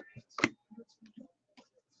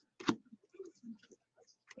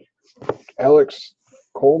 Alex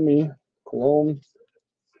Colome,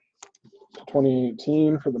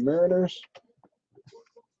 2018 for the Mariners.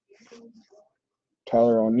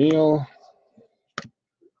 Tyler O'Neill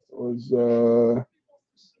was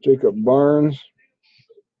Jacob Barnes,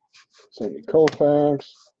 Sandy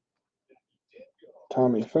Koufax,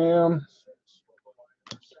 Tommy Pham.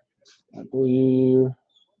 I believe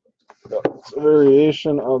it's a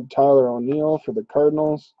variation of Tyler O'Neill for the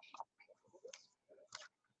Cardinals.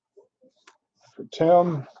 For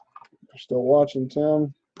Tim, if you're still watching,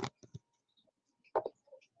 Tim.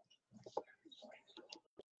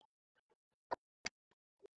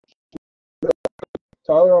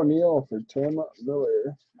 Tyler O'Neill for Tim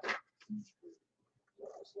Miller.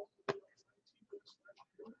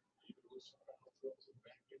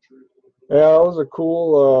 Yeah, that was a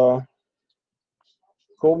cool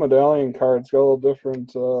medallion card. It's got a little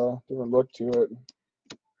different look to it.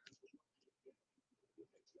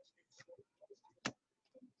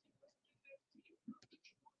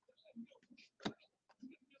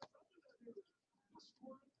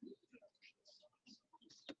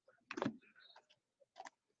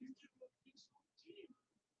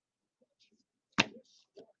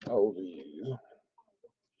 LVs.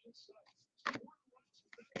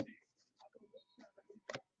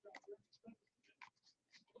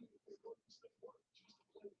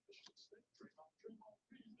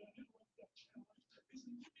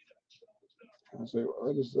 Let's see,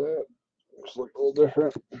 what is that? Looks like a little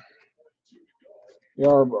different.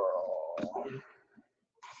 Yarborough.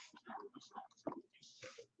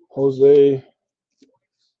 Jose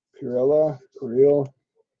Pirela for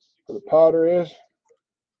the Padres.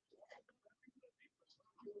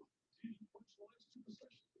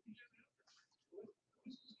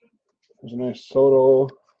 There's a nice Soto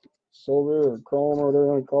silver or chrome or whatever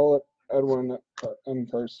you want to call it. Edwin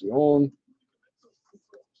Encarnacion.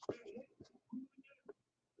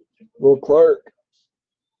 Will Clark.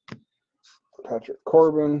 Patrick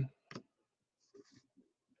Corbin.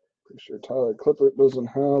 Pretty sure Tyler Clippert doesn't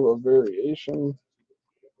have a variation.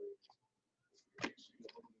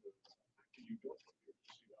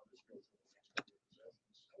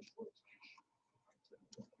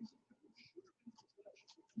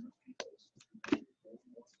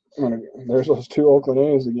 There's those two Oakland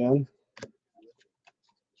A's again.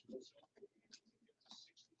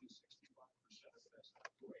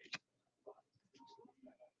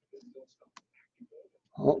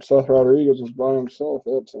 Oh, Seth Rodriguez was by himself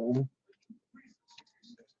that time.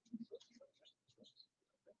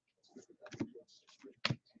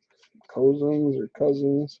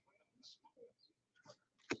 Cousins.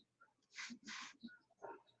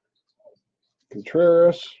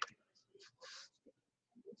 Contreras.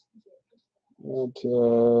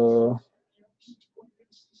 That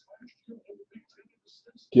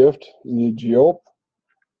Gift Giop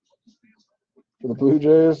for the Blue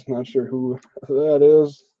Jays. Not sure who that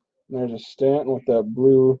is. And there's a Stanton with that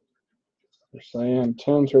blue or cyan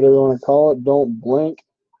tint, or whatever you want to call it. Don't blink.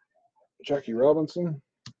 Jackie Robinson.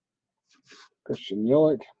 Christian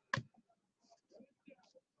Yelich.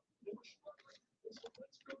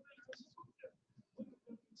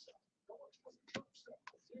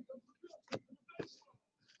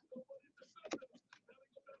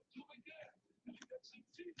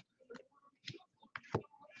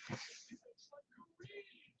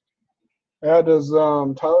 Yeah, does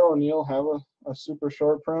Tyler O'Neill have a super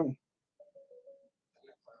short print?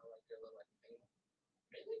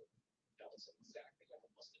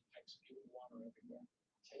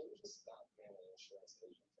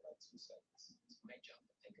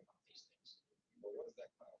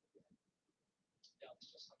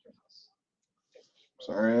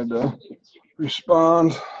 Sorry, I had to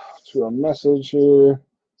respond to a message here.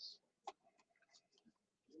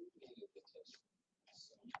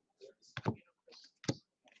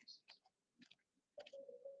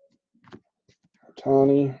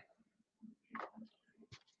 Tony.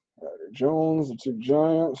 Ryder Jones, the two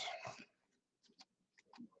Giants.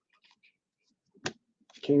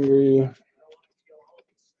 Kingery.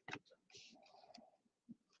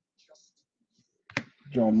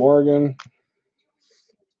 Joe Morgan.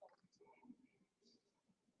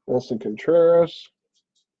 Wilson Contreras.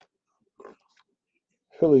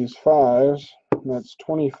 Phillies 5s. That's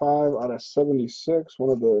 25 out of 76.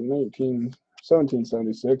 One of the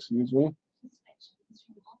 1776, excuse me.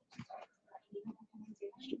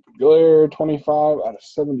 Glare, 25 out of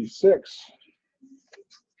 76.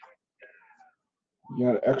 You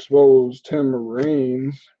got Expos, Tim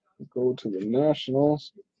Raines. Go to the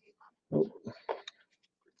Nationals. Oh.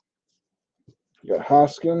 You got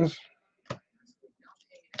Hoskins.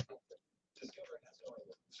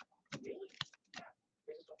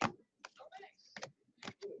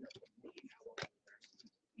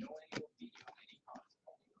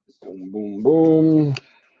 Boom, boom, boom.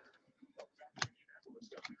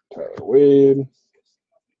 Tyler Wade.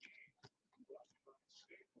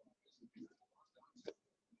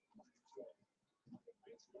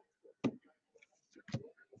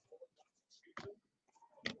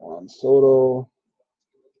 Juan Soto.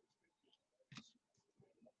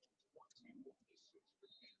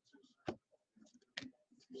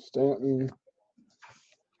 Stanton.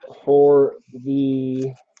 For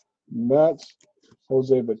the Mets,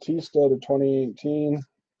 Jose Bautista to 2018.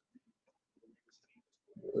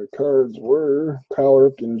 The cards were Kyle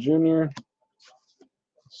Ripken Jr.,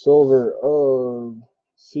 silver of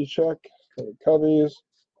Cechek for the Cubbies,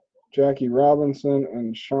 Jackie Robinson,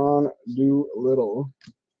 and Sean Doolittle.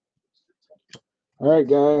 All right,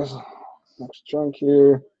 guys, next chunk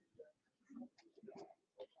here.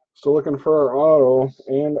 Still looking for our auto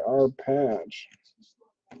and our patch.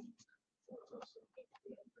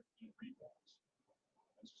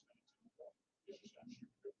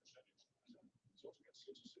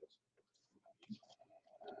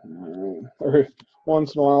 All right. Every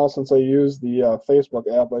once in a while, since I use the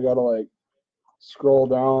Facebook app, I gotta like scroll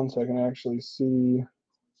down so I can actually see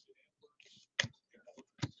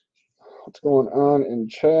what's going on in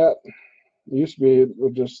chat. It used to be it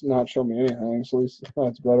would just not show me anything, so at least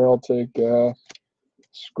that's better. I'll take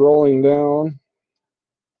scrolling down.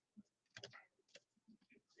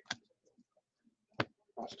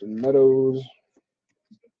 Austin Meadows.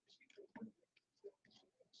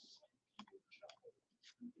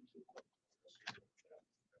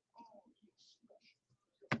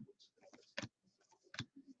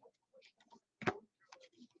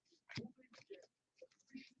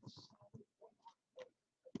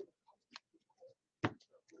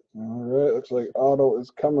 Looks like auto is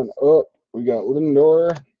coming up. We got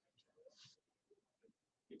Lindor.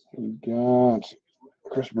 We got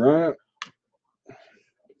Chris Bryant.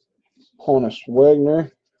 Honus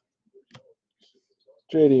Wagner.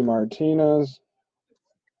 JD Martinez.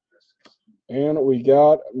 And we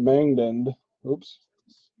got Mangdon. Oops.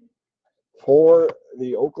 For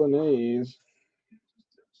the Oakland A's.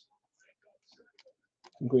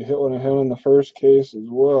 I think we hit one of him in the first case as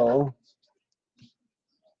well.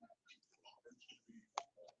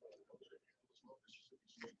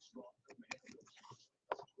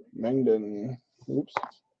 Mangdon. Oops.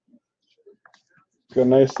 Got a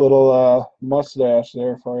nice little mustache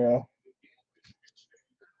there for you.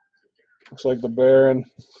 Looks like the Baron.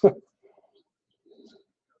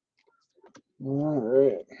 All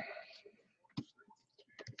right.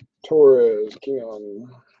 Torres,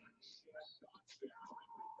 Keon.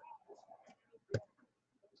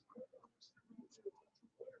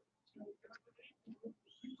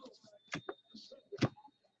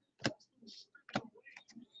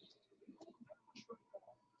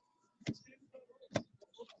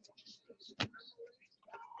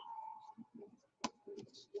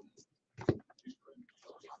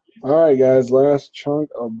 All right, guys, last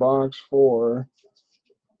chunk of box 4.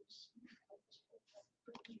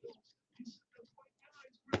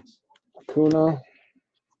 Acuna.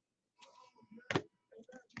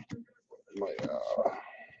 My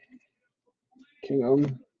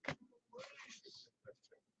Kingham.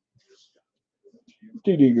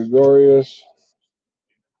 Didi Gregorius.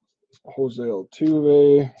 Jose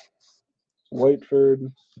Altuve.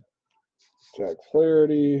 Whiteford. Jack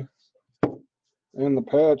Flaherty. And the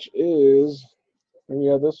patch is, and we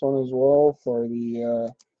have this one as well for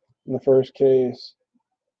the in the first case.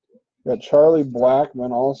 Got Charlie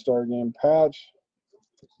Blackmon All-Star Game patch,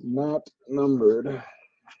 not numbered.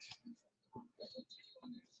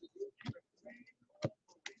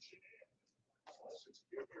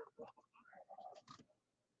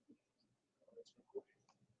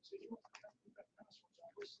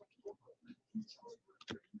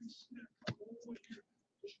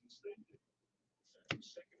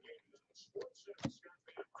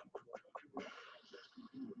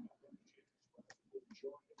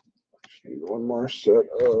 Need one more set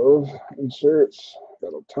of inserts.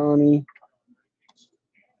 Got Ohtani,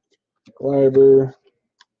 Gleiber,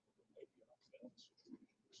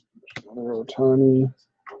 another Ohtani,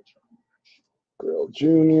 Grill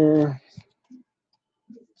Jr.,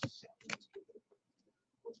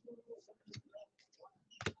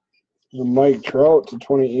 the Mike Trout to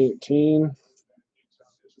 2018.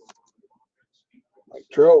 Mike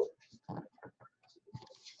Trout,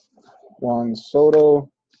 Juan Soto,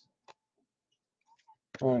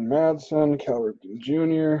 Ryan Madsen, Cal Ripken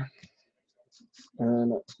Jr.,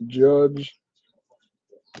 and Judge.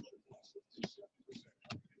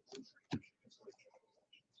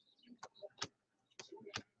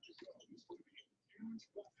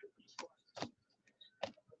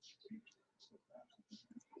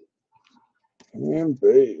 And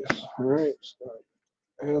base. All right, so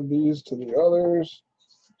add these to the others.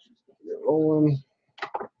 Get rolling.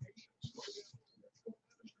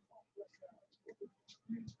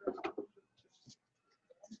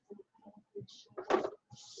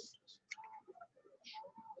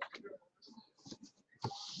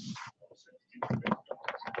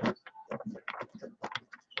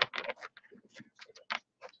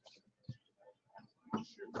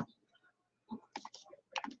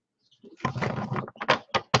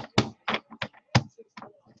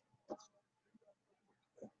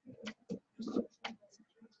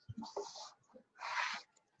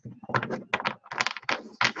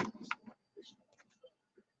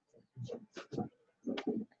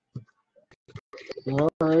 All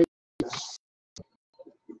right,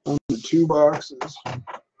 on the 2 boxes.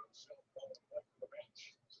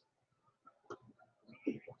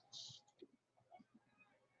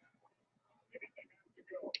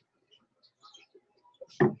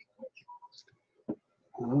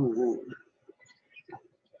 All right.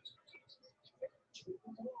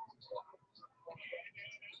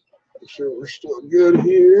 Make sure we're still good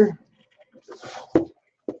here. All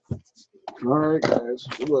right, guys.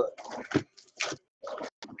 Good luck.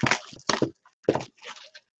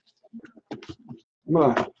 I'm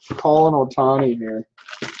gonna call an Ohtani here.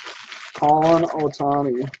 Colin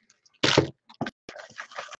Ohtani.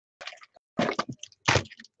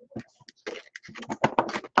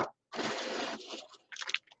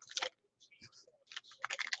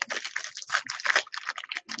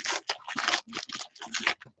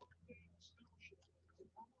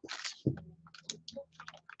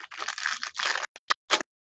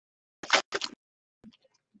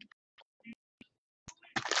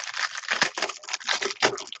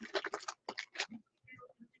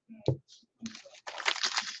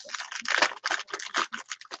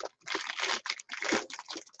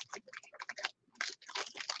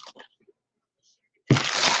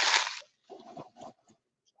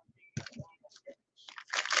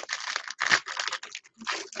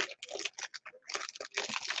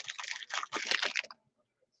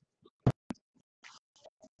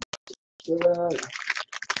 that.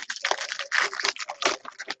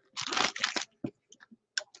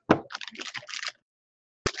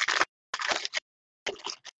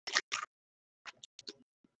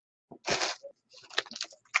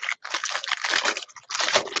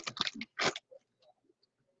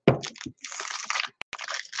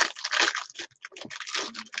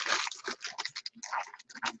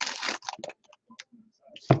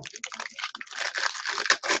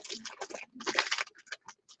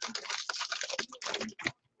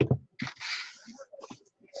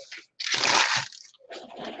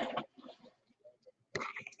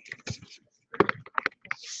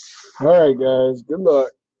 All right, guys. Good luck.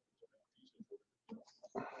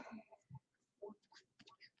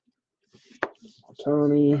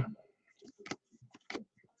 Tony.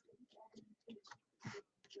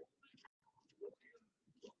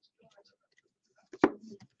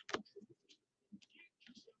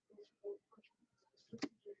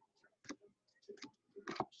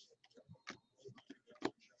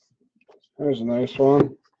 There's a nice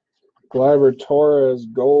one. Gleyber Torres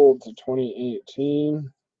gold to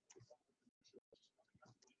 2018.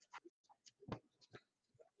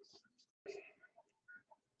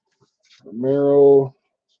 Romero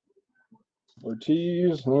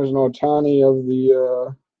Ortiz. There's an Otani of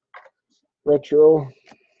the retro.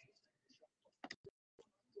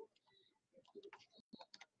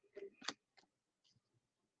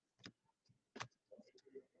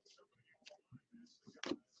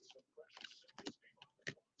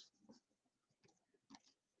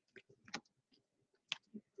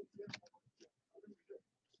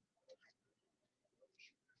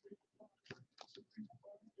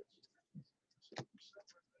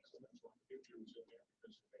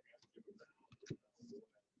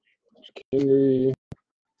 Kingery.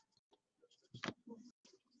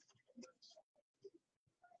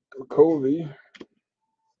 Covey.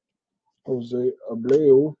 Jose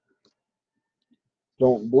Abreu.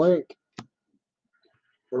 Don't Blink.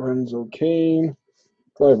 Lorenzo Cain.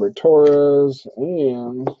 Gleyber Torres.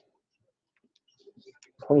 And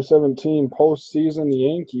 2017 postseason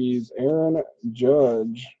Yankees, Aaron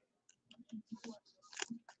Judge.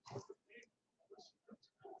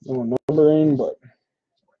 No numbering, but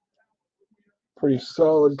pretty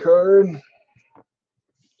solid card.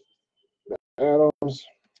 Adams.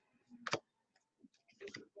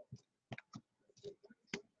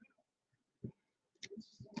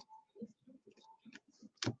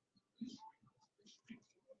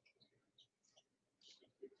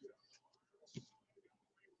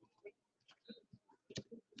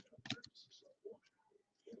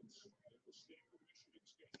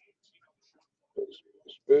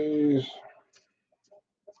 Space.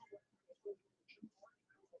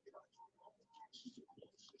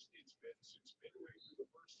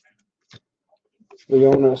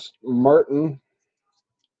 Leonis Martin,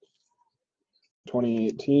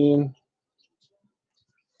 2018.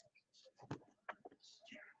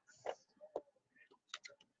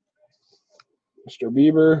 Mr.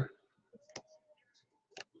 Bieber.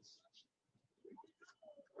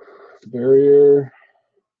 Barrier.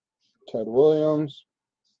 Ted Williams.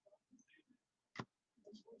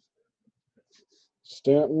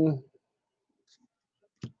 Stanton.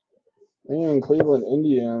 And Cleveland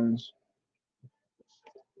Indians.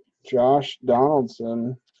 Josh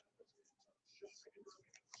Donaldson.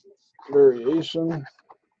 Variation.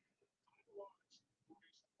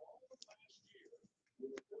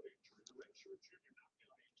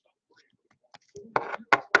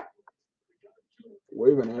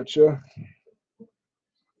 Waving at you.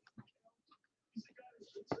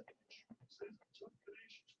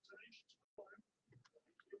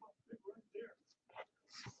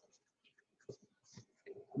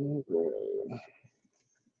 Okay.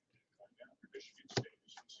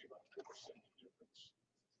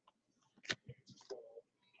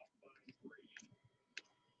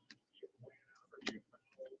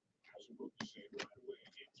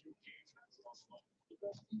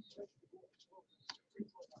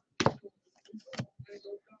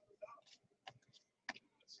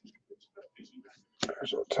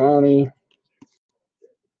 There's Otani.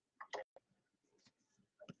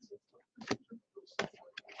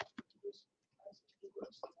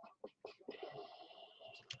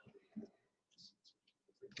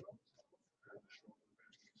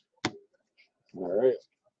 All right.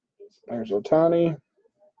 There's Otani.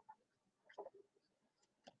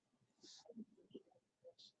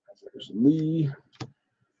 There's Lee.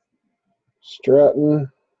 Stratton.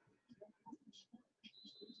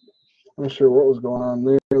 I'm not sure what was going on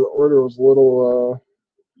there. The order was a little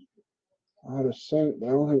out of sync, but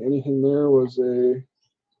I don't think anything there was a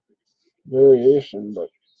variation, but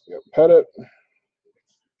got Pettit,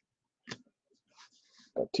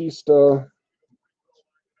 Batista,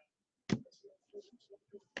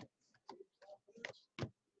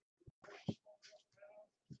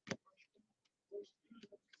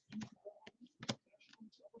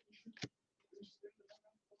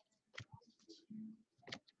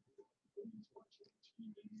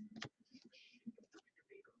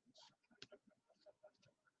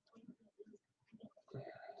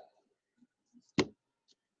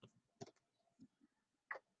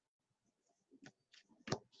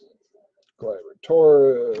 Gleyber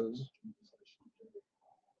Torres,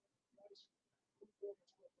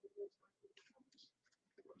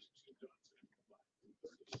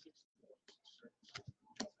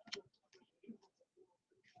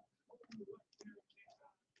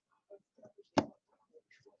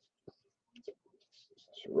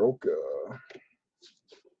 Soroka,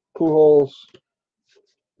 Pujols,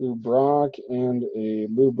 Lou Brock, and a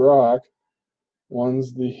Lou Brock.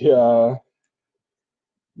 One's the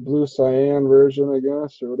blue cyan version, I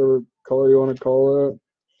guess, or whatever color you want to call it.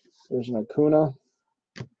 There's an Acuna.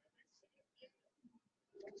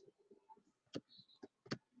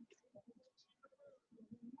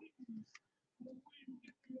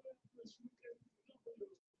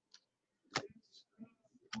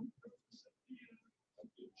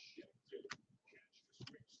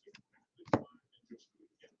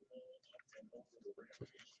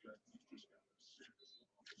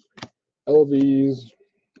 LVs.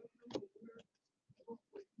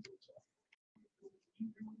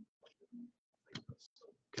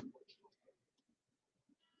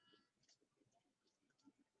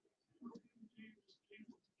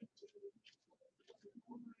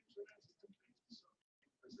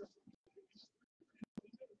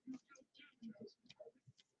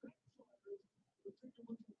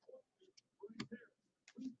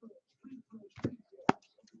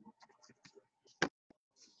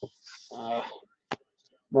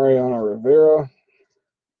 Mariano Rivera,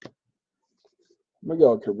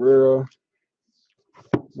 Miguel Cabrera,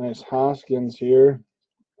 nice Hoskins here.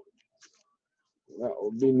 That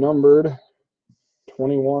will be numbered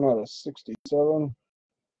 21 out of 67.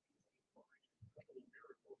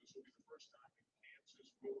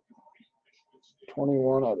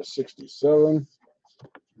 Out of 67.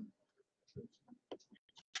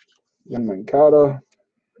 Yan Mancada,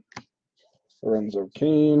 Lorenzo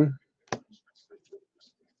Cain,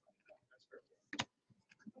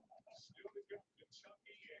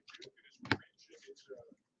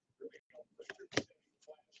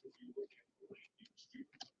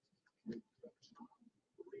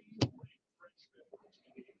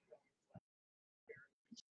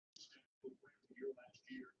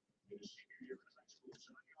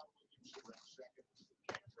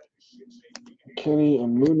 Kenny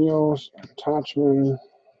and Munoz, and Tachman.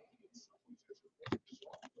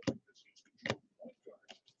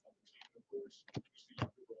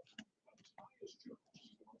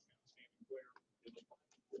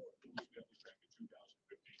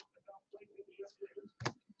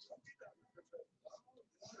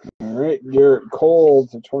 All right, Garrett Cole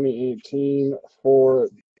to 2018 for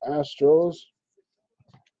the Astros.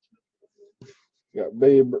 Got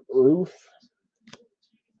Babe Ruth,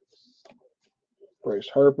 Bryce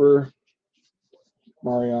Harper,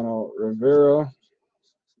 Mariano Rivera,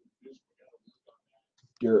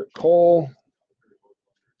 Garrett Cole.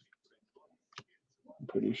 I'm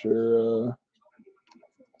pretty sure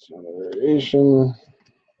it's not a variation.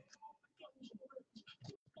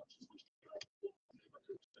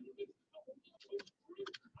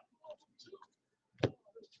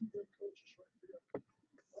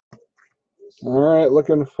 All right,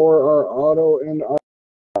 looking for our auto and our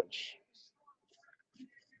patch.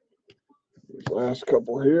 These last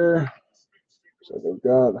couple here. So they've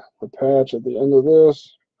got the patch at the end of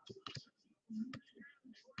this.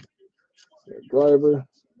 Driver.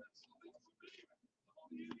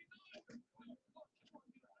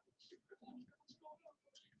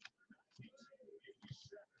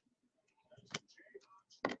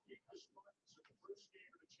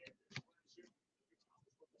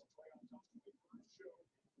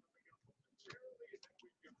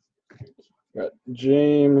 Got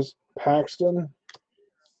James Paxton,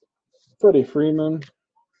 Freddie Freeman,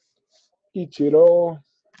 Ichiro,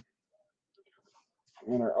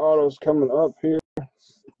 and our autos coming up here.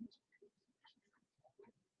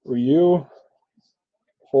 Ryu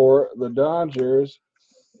for the Dodgers,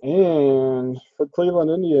 and for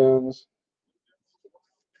Cleveland Indians,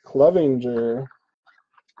 Clevinger.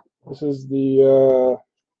 This is the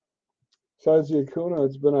besides the Acuna,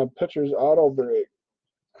 it's been a pitcher's auto break.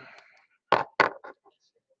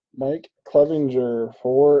 Mike Clevinger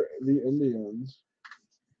for the Indians.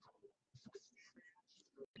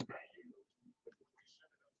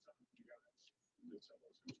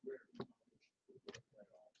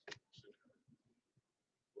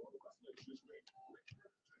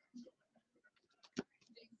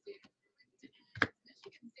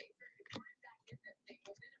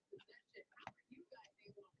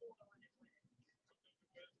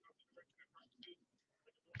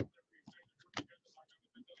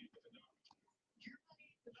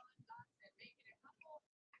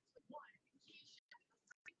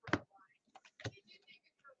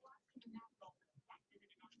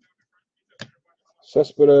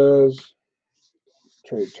 Cespedes,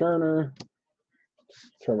 Trey Turner,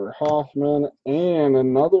 Trevor Hoffman, and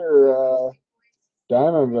another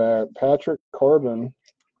Diamondback, Patrick Corbin.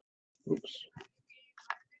 Oops.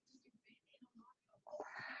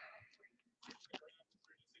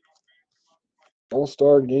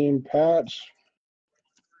 All-Star Game patch.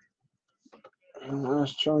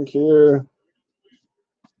 Last chunk here.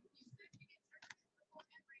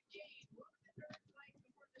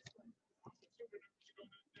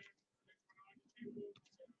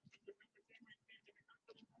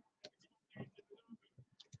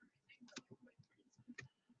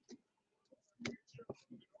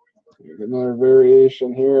 Another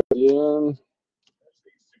variation here at the end.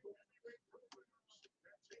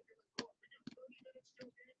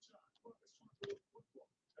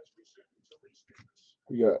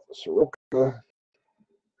 We got Soroka,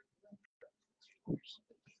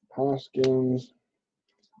 Hoskins,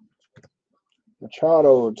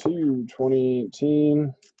 Machado,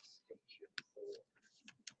 2018.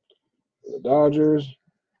 The Dodgers.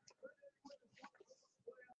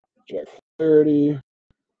 Jack Flaherty.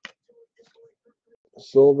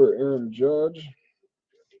 Silver, Aaron Judge.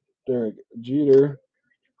 Derek Jeter.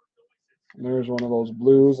 And there's one of those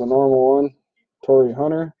blues, a normal one. Torrey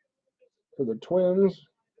Hunter for the Twins.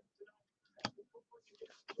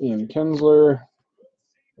 Ian Kinsler.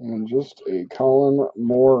 And just a Colin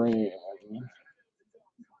Moran.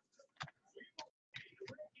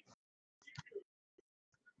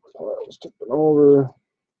 Piles tipping over.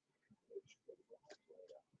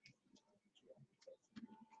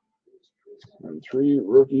 And 3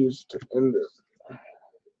 rookies to end it.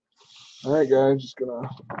 All right, guys, just gonna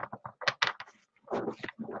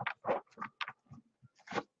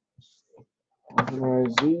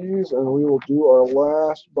organize these, and we will do our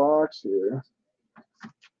last box here.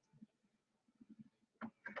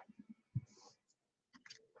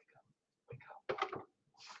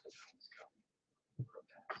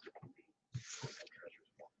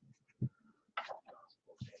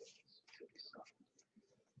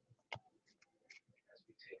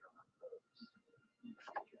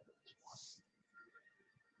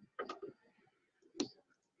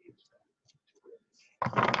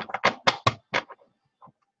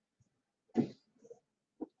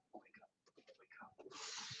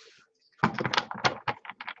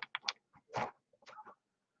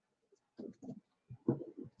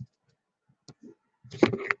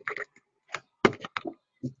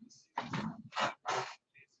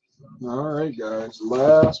 All right, guys,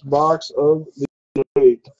 last box of the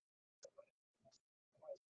day.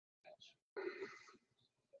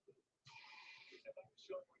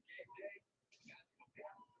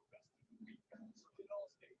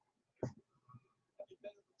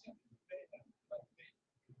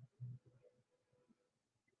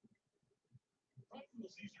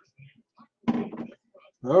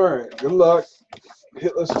 All right, good luck.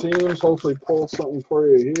 Hitless teams, hopefully pull something for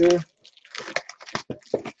you here.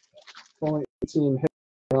 Only 18 hits.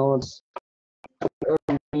 Now it's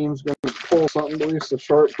every team's going to pull something, at least the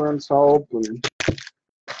sharp prints help, and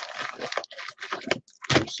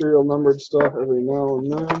serial numbered stuff every now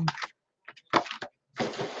and then.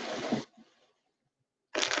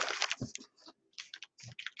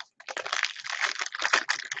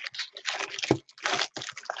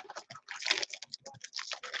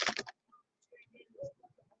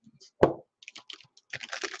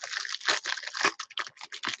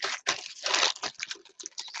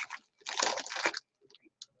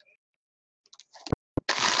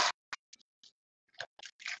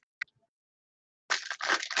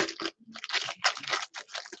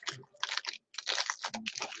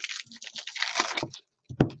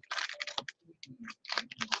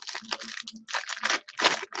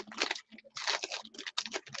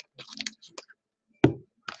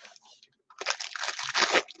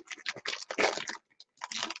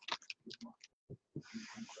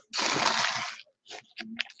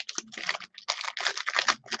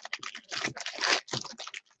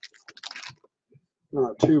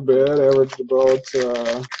 Not too bad. Averaged about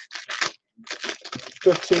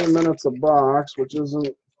 15 minutes a box, which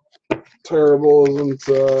isn't terrible, isn't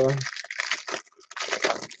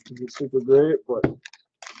super great, but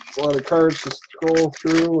a lot of cards to scroll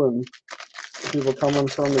through, and people coming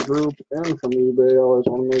from the group and from eBay, I always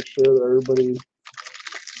want to make sure that everybody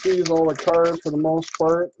sees all the cards for the most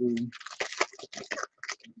part, and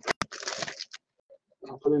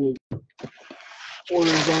not put any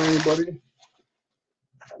orders on anybody.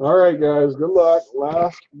 All right, guys, good luck.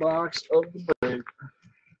 Last box of the break.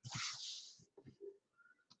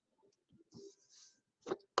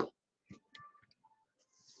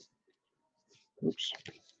 Oops.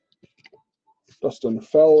 Dustin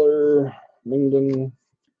Feller, Mingden.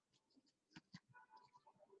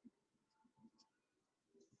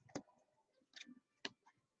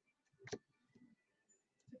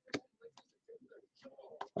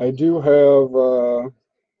 I do have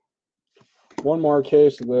one more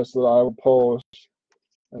case of this that I will post,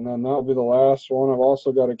 and then that'll be the last one. I've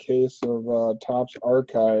also got a case of Topps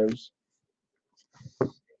Archives.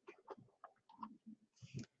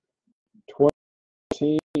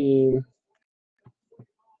 20.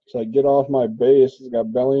 So I get off my base. It's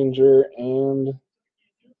got Bellinger and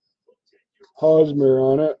Hosmer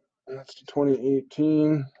on it. That's the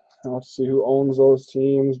 2018. I'll have to see who owns those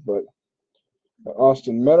teams, but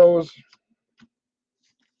Austin Meadows,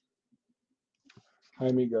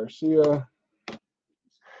 Jaime Garcia,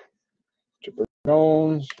 Chipper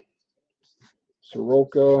Jones,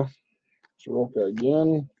 Soroka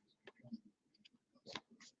again.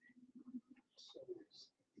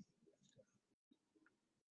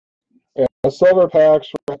 Yeah, silver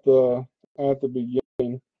packs were at the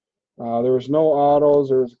beginning. There was no autos.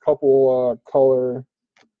 There was a couple color.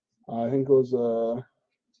 I think it was let's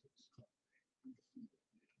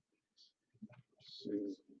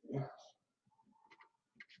see,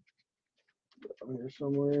 here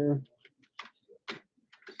somewhere.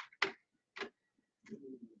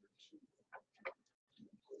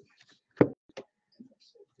 It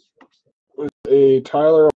was a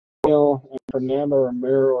Tyler O'Neill and Fernando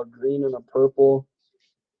Romero, a green and a purple.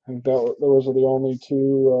 I think those are the only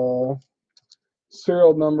two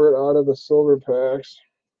serial numbered out of the silver packs.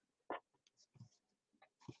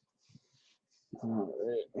 All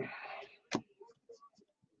right.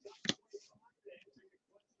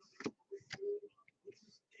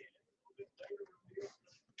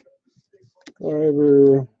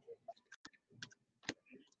 Whatever.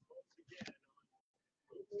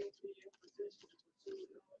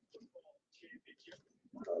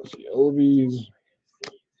 Let's see, Elvies.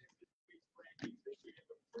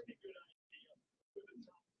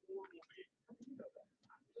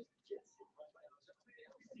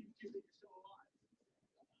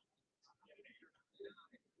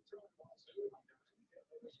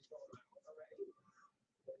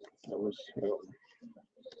 That was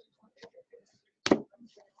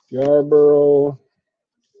Yarborough,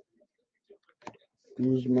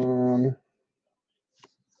 Guzman,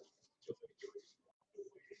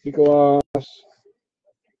 Nicolas,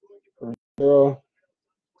 Rivera,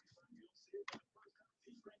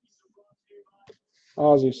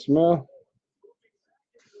 Ozzie Smith,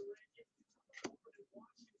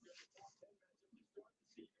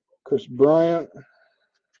 Chris Bryant,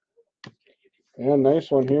 and nice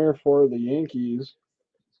one here for the Yankees.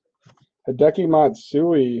 Hideki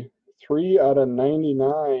Matsui,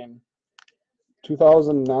 3/99,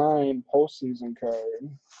 2009 postseason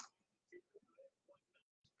card.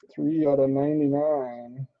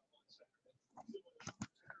 3/99.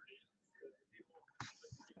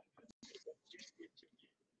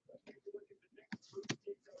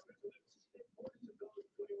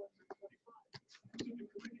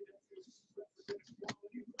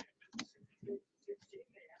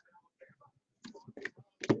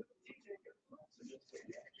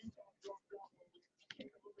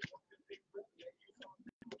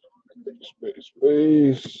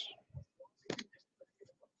 Space.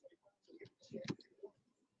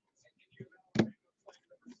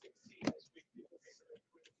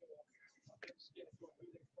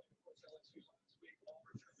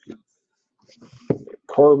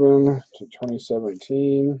 Corbin to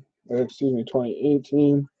 2017. Excuse me,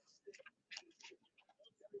 2018.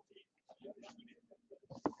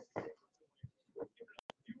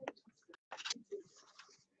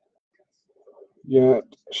 Got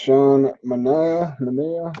Sean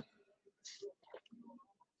Manaea.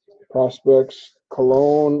 Prospects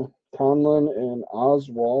Cologne, Conlon, and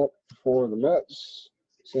Oswalt for the Mets.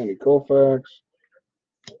 Sandy Koufax.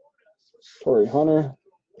 Torrey Hunter.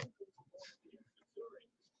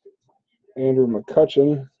 Andrew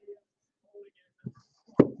McCutchen.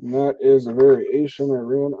 And that is a variation I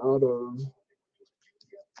ran out of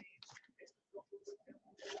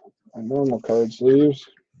my normal card sleeves.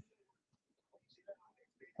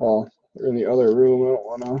 Well, they're in the other room. I don't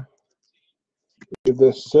want to leave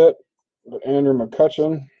this sit. But Andrew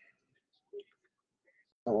McCutcheon.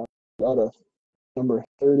 I want got a number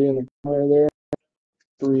 30 in the corner there.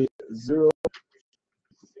 3-0.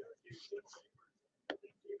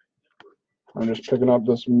 I'm just picking up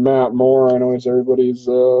this Matt Moore. I know he's everybody's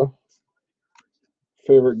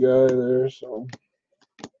favorite guy there, so.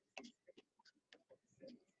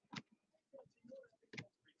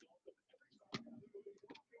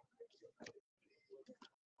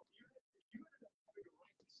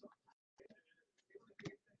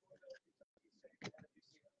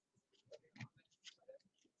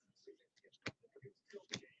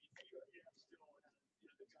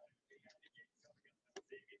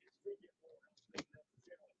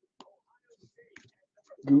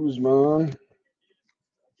 Guzman.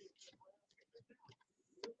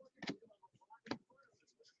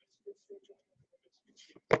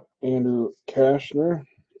 Andrew Kashner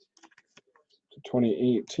to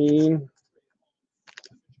 2018.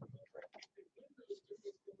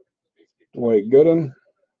 Dwight Gooden.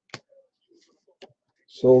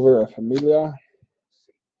 Silver Familia.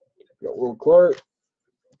 Got Will Clark.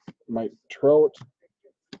 Mike Trout.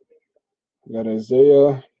 Got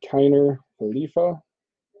Isaiah Kiner Khalifa.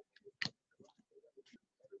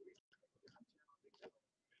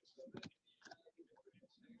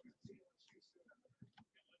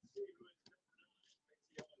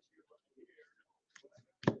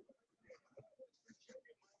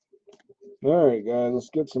 All right, guys, let's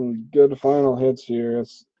get some good final hits here.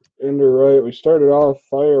 It's into right. We started off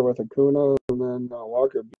fire with Acuna and then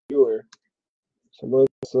Walker Buehler. So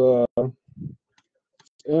let's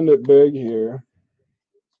end it big here.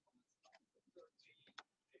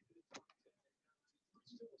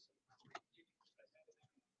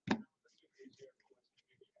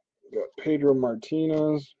 Got Pedro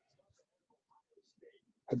Martinez,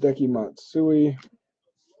 Hideki Matsui,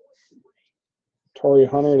 Torrey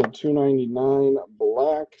Hunter to 299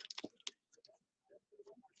 black.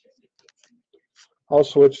 I'll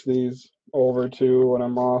switch these over to when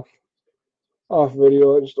I'm off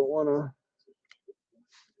video. I just don't want to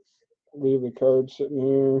leave the card sitting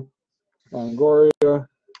here. Longoria.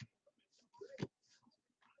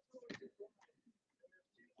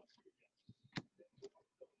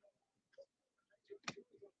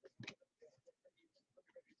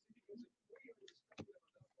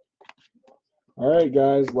 All right,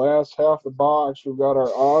 guys, last half the box. We've got our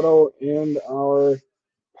auto and our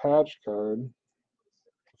patch card.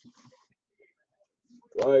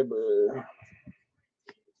 Library.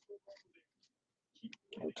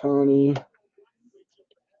 Otani.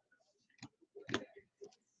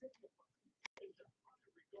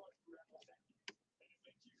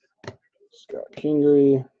 Scott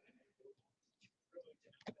Kingery.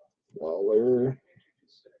 Waller.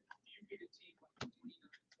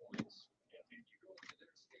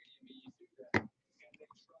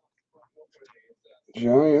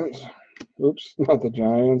 Giants. Oops, not the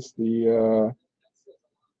Giants. The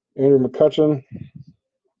Andrew McCutcheon.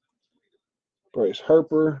 Bryce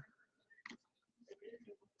Harper.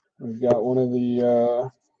 We've got one of the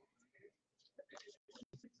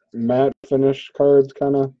matte finish cards,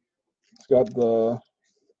 kind of. It's got the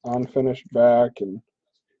unfinished back and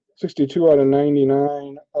 62 out of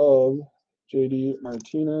 99 of JD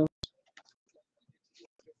Martinez.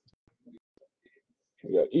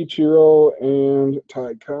 We got Ichiro and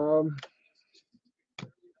Ty Cobb.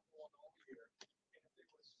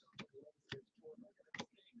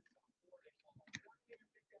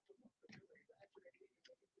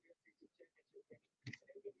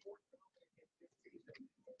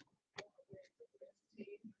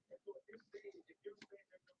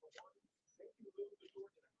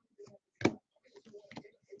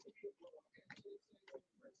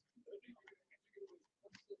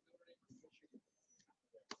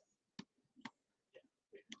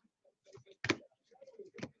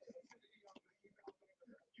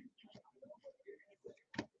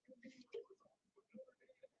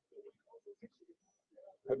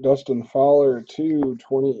 Dustin Fowler to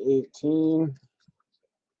 2018.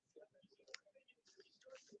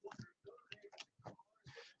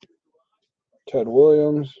 Ted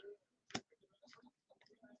Williams.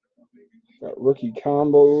 Got rookie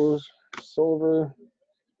combos, silver.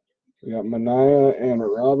 We got Mania and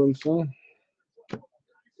Robinson.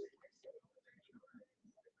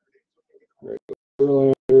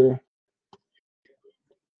 Verlander.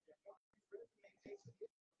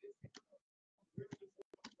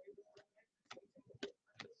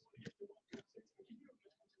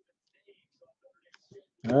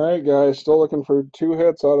 All right, guys, still looking for 2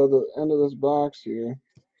 hits out of the end of this box here.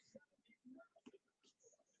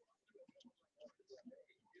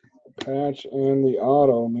 Patch and the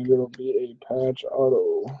auto. Maybe it'll be a patch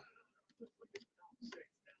auto.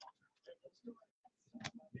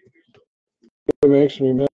 It makes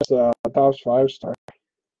me miss Topps 5-star.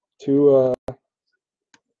 2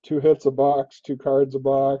 hits a box, 2 cards a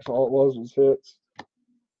box. All it was hits.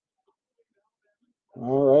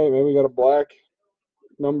 All right, maybe we got a black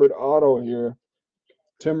numbered auto here.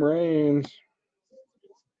 Tim Raines,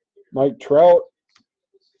 Mike Trout.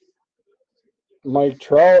 Mike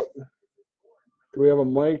Trout. Do we have a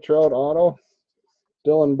Mike Trout auto?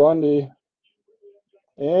 Dylan Bundy.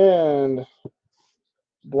 And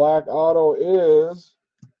black auto is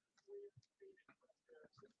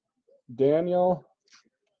Daniel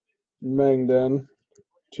Mengden.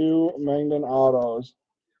 2 Mengden autos.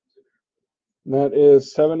 And that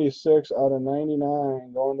is 76 out of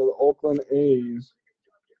 99 going to the Oakland A's.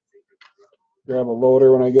 Grab a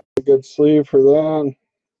loader when I get a good sleeve for that.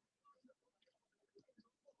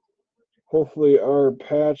 Hopefully our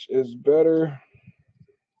patch is better.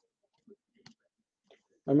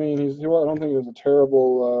 I mean, I don't think he was a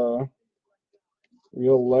terrible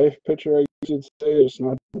real life pitcher, I guess you'd say. It's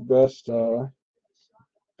not the best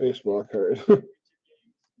baseball card.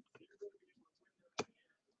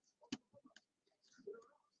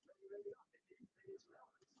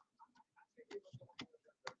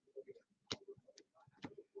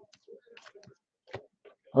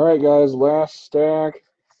 All right, guys, last stack.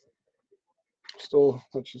 Still,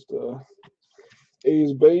 that's just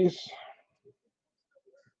A's base.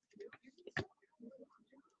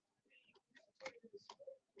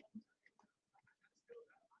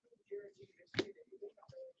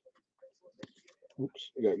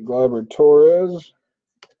 Oops, we got Gleyber Torres,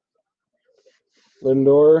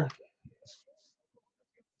 Lindor,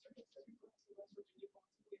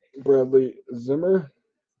 Bradley Zimmer,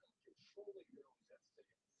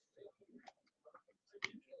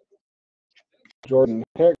 Jordan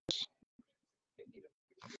Hicks,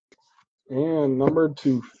 and numbered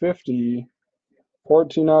to 50,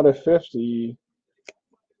 14 out of 50,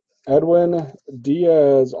 Edwin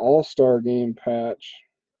Diaz All-Star Game patch.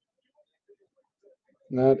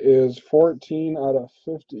 And that is 14 out of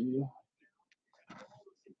 50.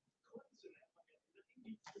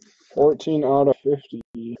 14 out of 50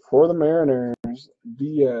 for the Mariners,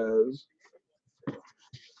 Diaz.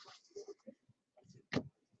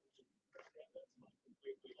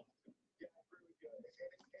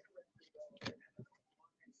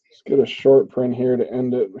 Let's get a short print here to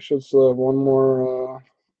end it. We should still have one more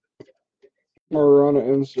run of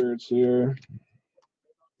inserts here.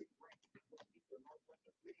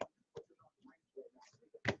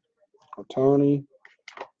 Otani,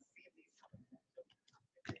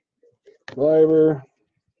 Gleyber,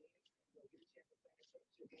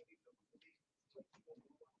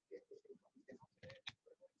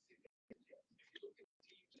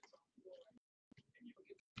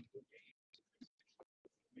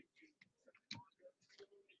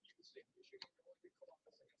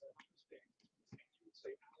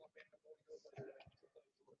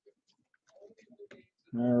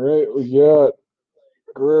 all right, we got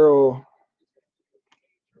Guerrero,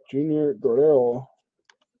 Junior Guerrera,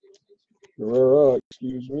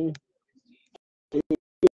 excuse me.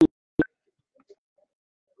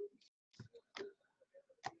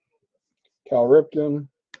 Cal Ripken,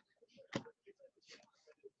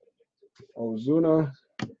 Ozuna,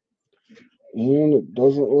 and it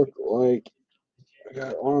doesn't look like I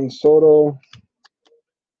got Juan Soto.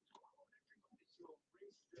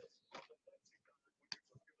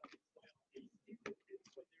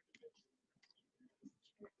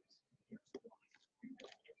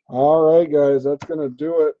 All right, guys, that's going to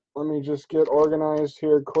do it. Let me just get organized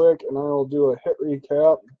here quick, and I will do a hit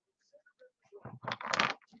recap.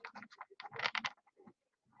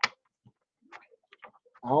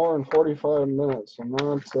 Hour and 45 minutes.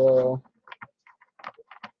 So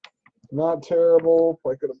not terrible.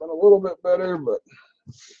 I could have been a little bit better, but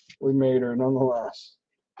we made her nonetheless.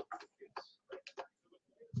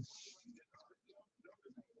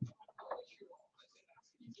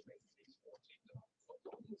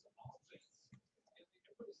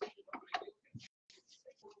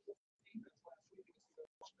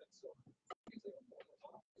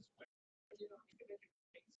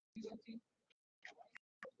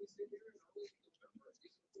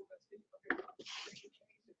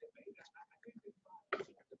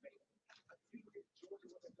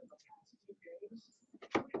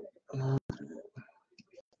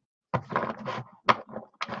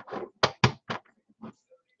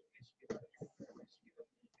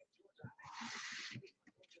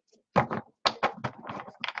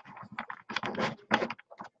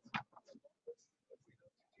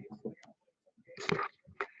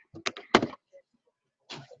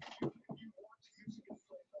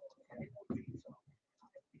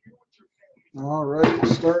 All right,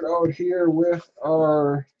 we'll start out here with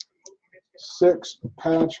our 6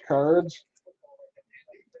 patch cards.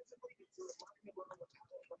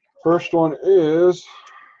 First one is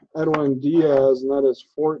Edwin Diaz, and that is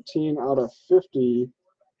 14 out of 50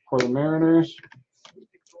 for the Mariners.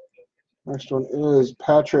 Next one is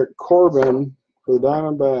Patrick Corbin for the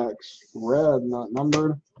Diamondbacks. Red, not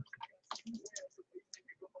numbered.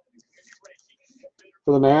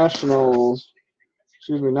 For the Nationals,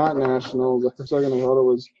 excuse me, not Nationals. For a second I thought it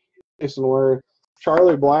was Jason Ware.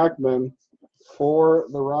 Charlie Blackmon for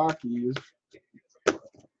the Rockies.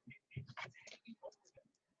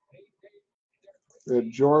 We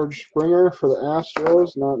had George Springer for the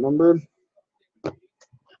Astros, not numbered.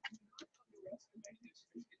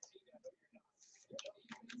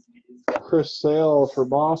 Chris Sale for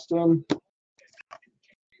Boston.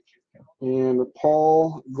 And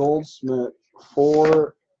Paul Goldschmidt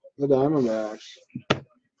for the Diamondbacks.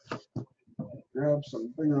 Grab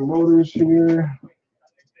some bigger loaders here.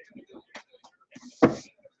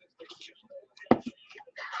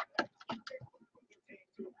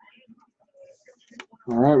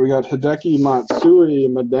 All right, we got Hideki Matsui,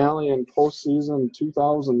 Medallion Postseason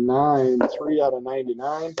 2009, 3 out of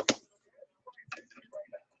 99.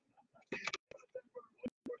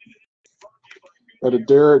 Got a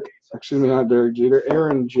not Derek Jeter,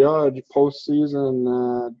 Aaron Judge,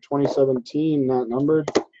 Postseason 2017, not numbered.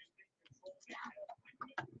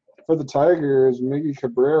 For the Tigers, Miggy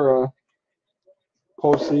Cabrera,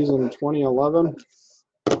 Postseason 2011.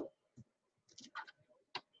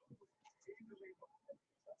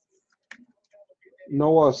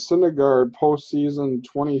 Noah Syndergaard, Postseason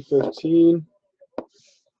 2015.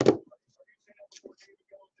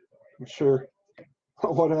 Not sure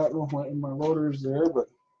what happened in my loaders there, but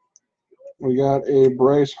we got a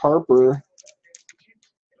Bryce Harper,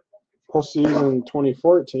 Postseason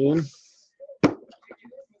 2014.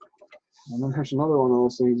 And then there's another one of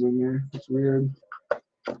those things in there. It's weird.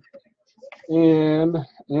 And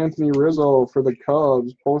Anthony Rizzo for the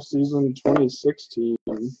Cubs, Postseason 2016.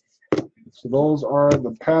 So those are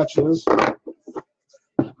the patches.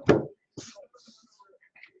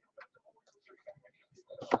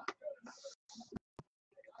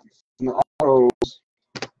 And the autos.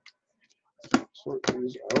 Sort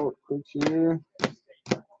these out quick here.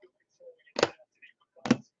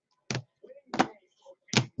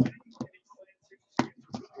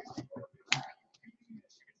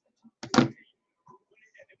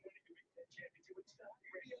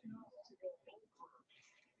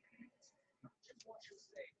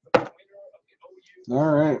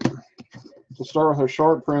 All right. We'll start with our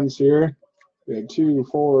short prints here. We had 2,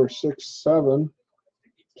 4, 6, 7.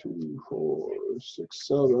 2, 4, 6,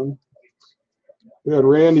 7. We had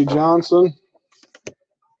Randy Johnson,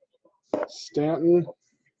 Stanton,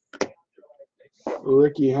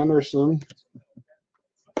 Ricky Henderson,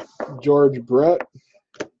 George Brett,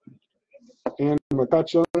 Andy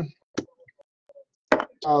McCutcheon,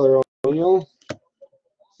 Tyler O'Neill,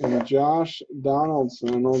 and Josh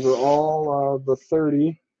Donaldson. Those are all the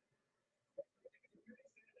 30.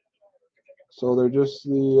 So they're just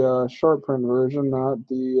the short print version, not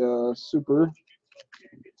the super.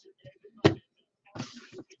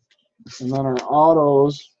 And then our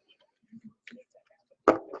autos,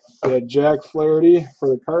 we had Jack Flaherty for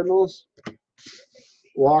the Cardinals,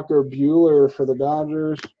 Walker Buehler for the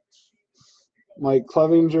Dodgers, Mike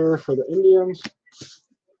Clevinger for the Indians,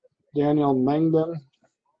 Daniel Mangum,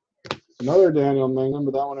 another Daniel Mangum,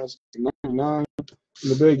 but that one is 99.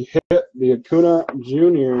 And the big hit, the Acuna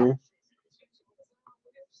Jr.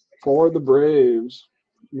 for the Braves.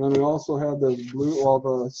 And then we also had the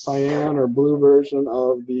the cyan or blue version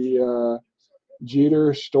of the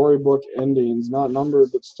Jeter Storybook Endings, not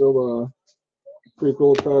numbered, but still a pretty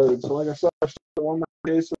cool card. So like I said, there's one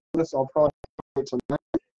more case of this. I'll probably put it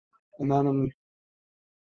tonight, and then in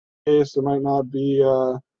case there might not be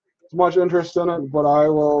as much interest in it, but I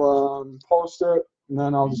will post it, and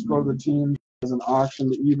then I'll just go to the team as an auction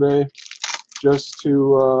to eBay just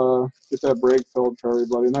to get that break filled for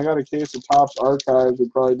everybody. And I got a case of Topps Archives we'll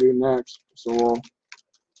probably do next. So we'll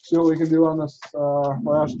see what we can do on this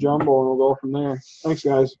last jumbo, and we'll go from there. Thanks,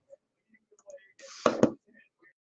 guys.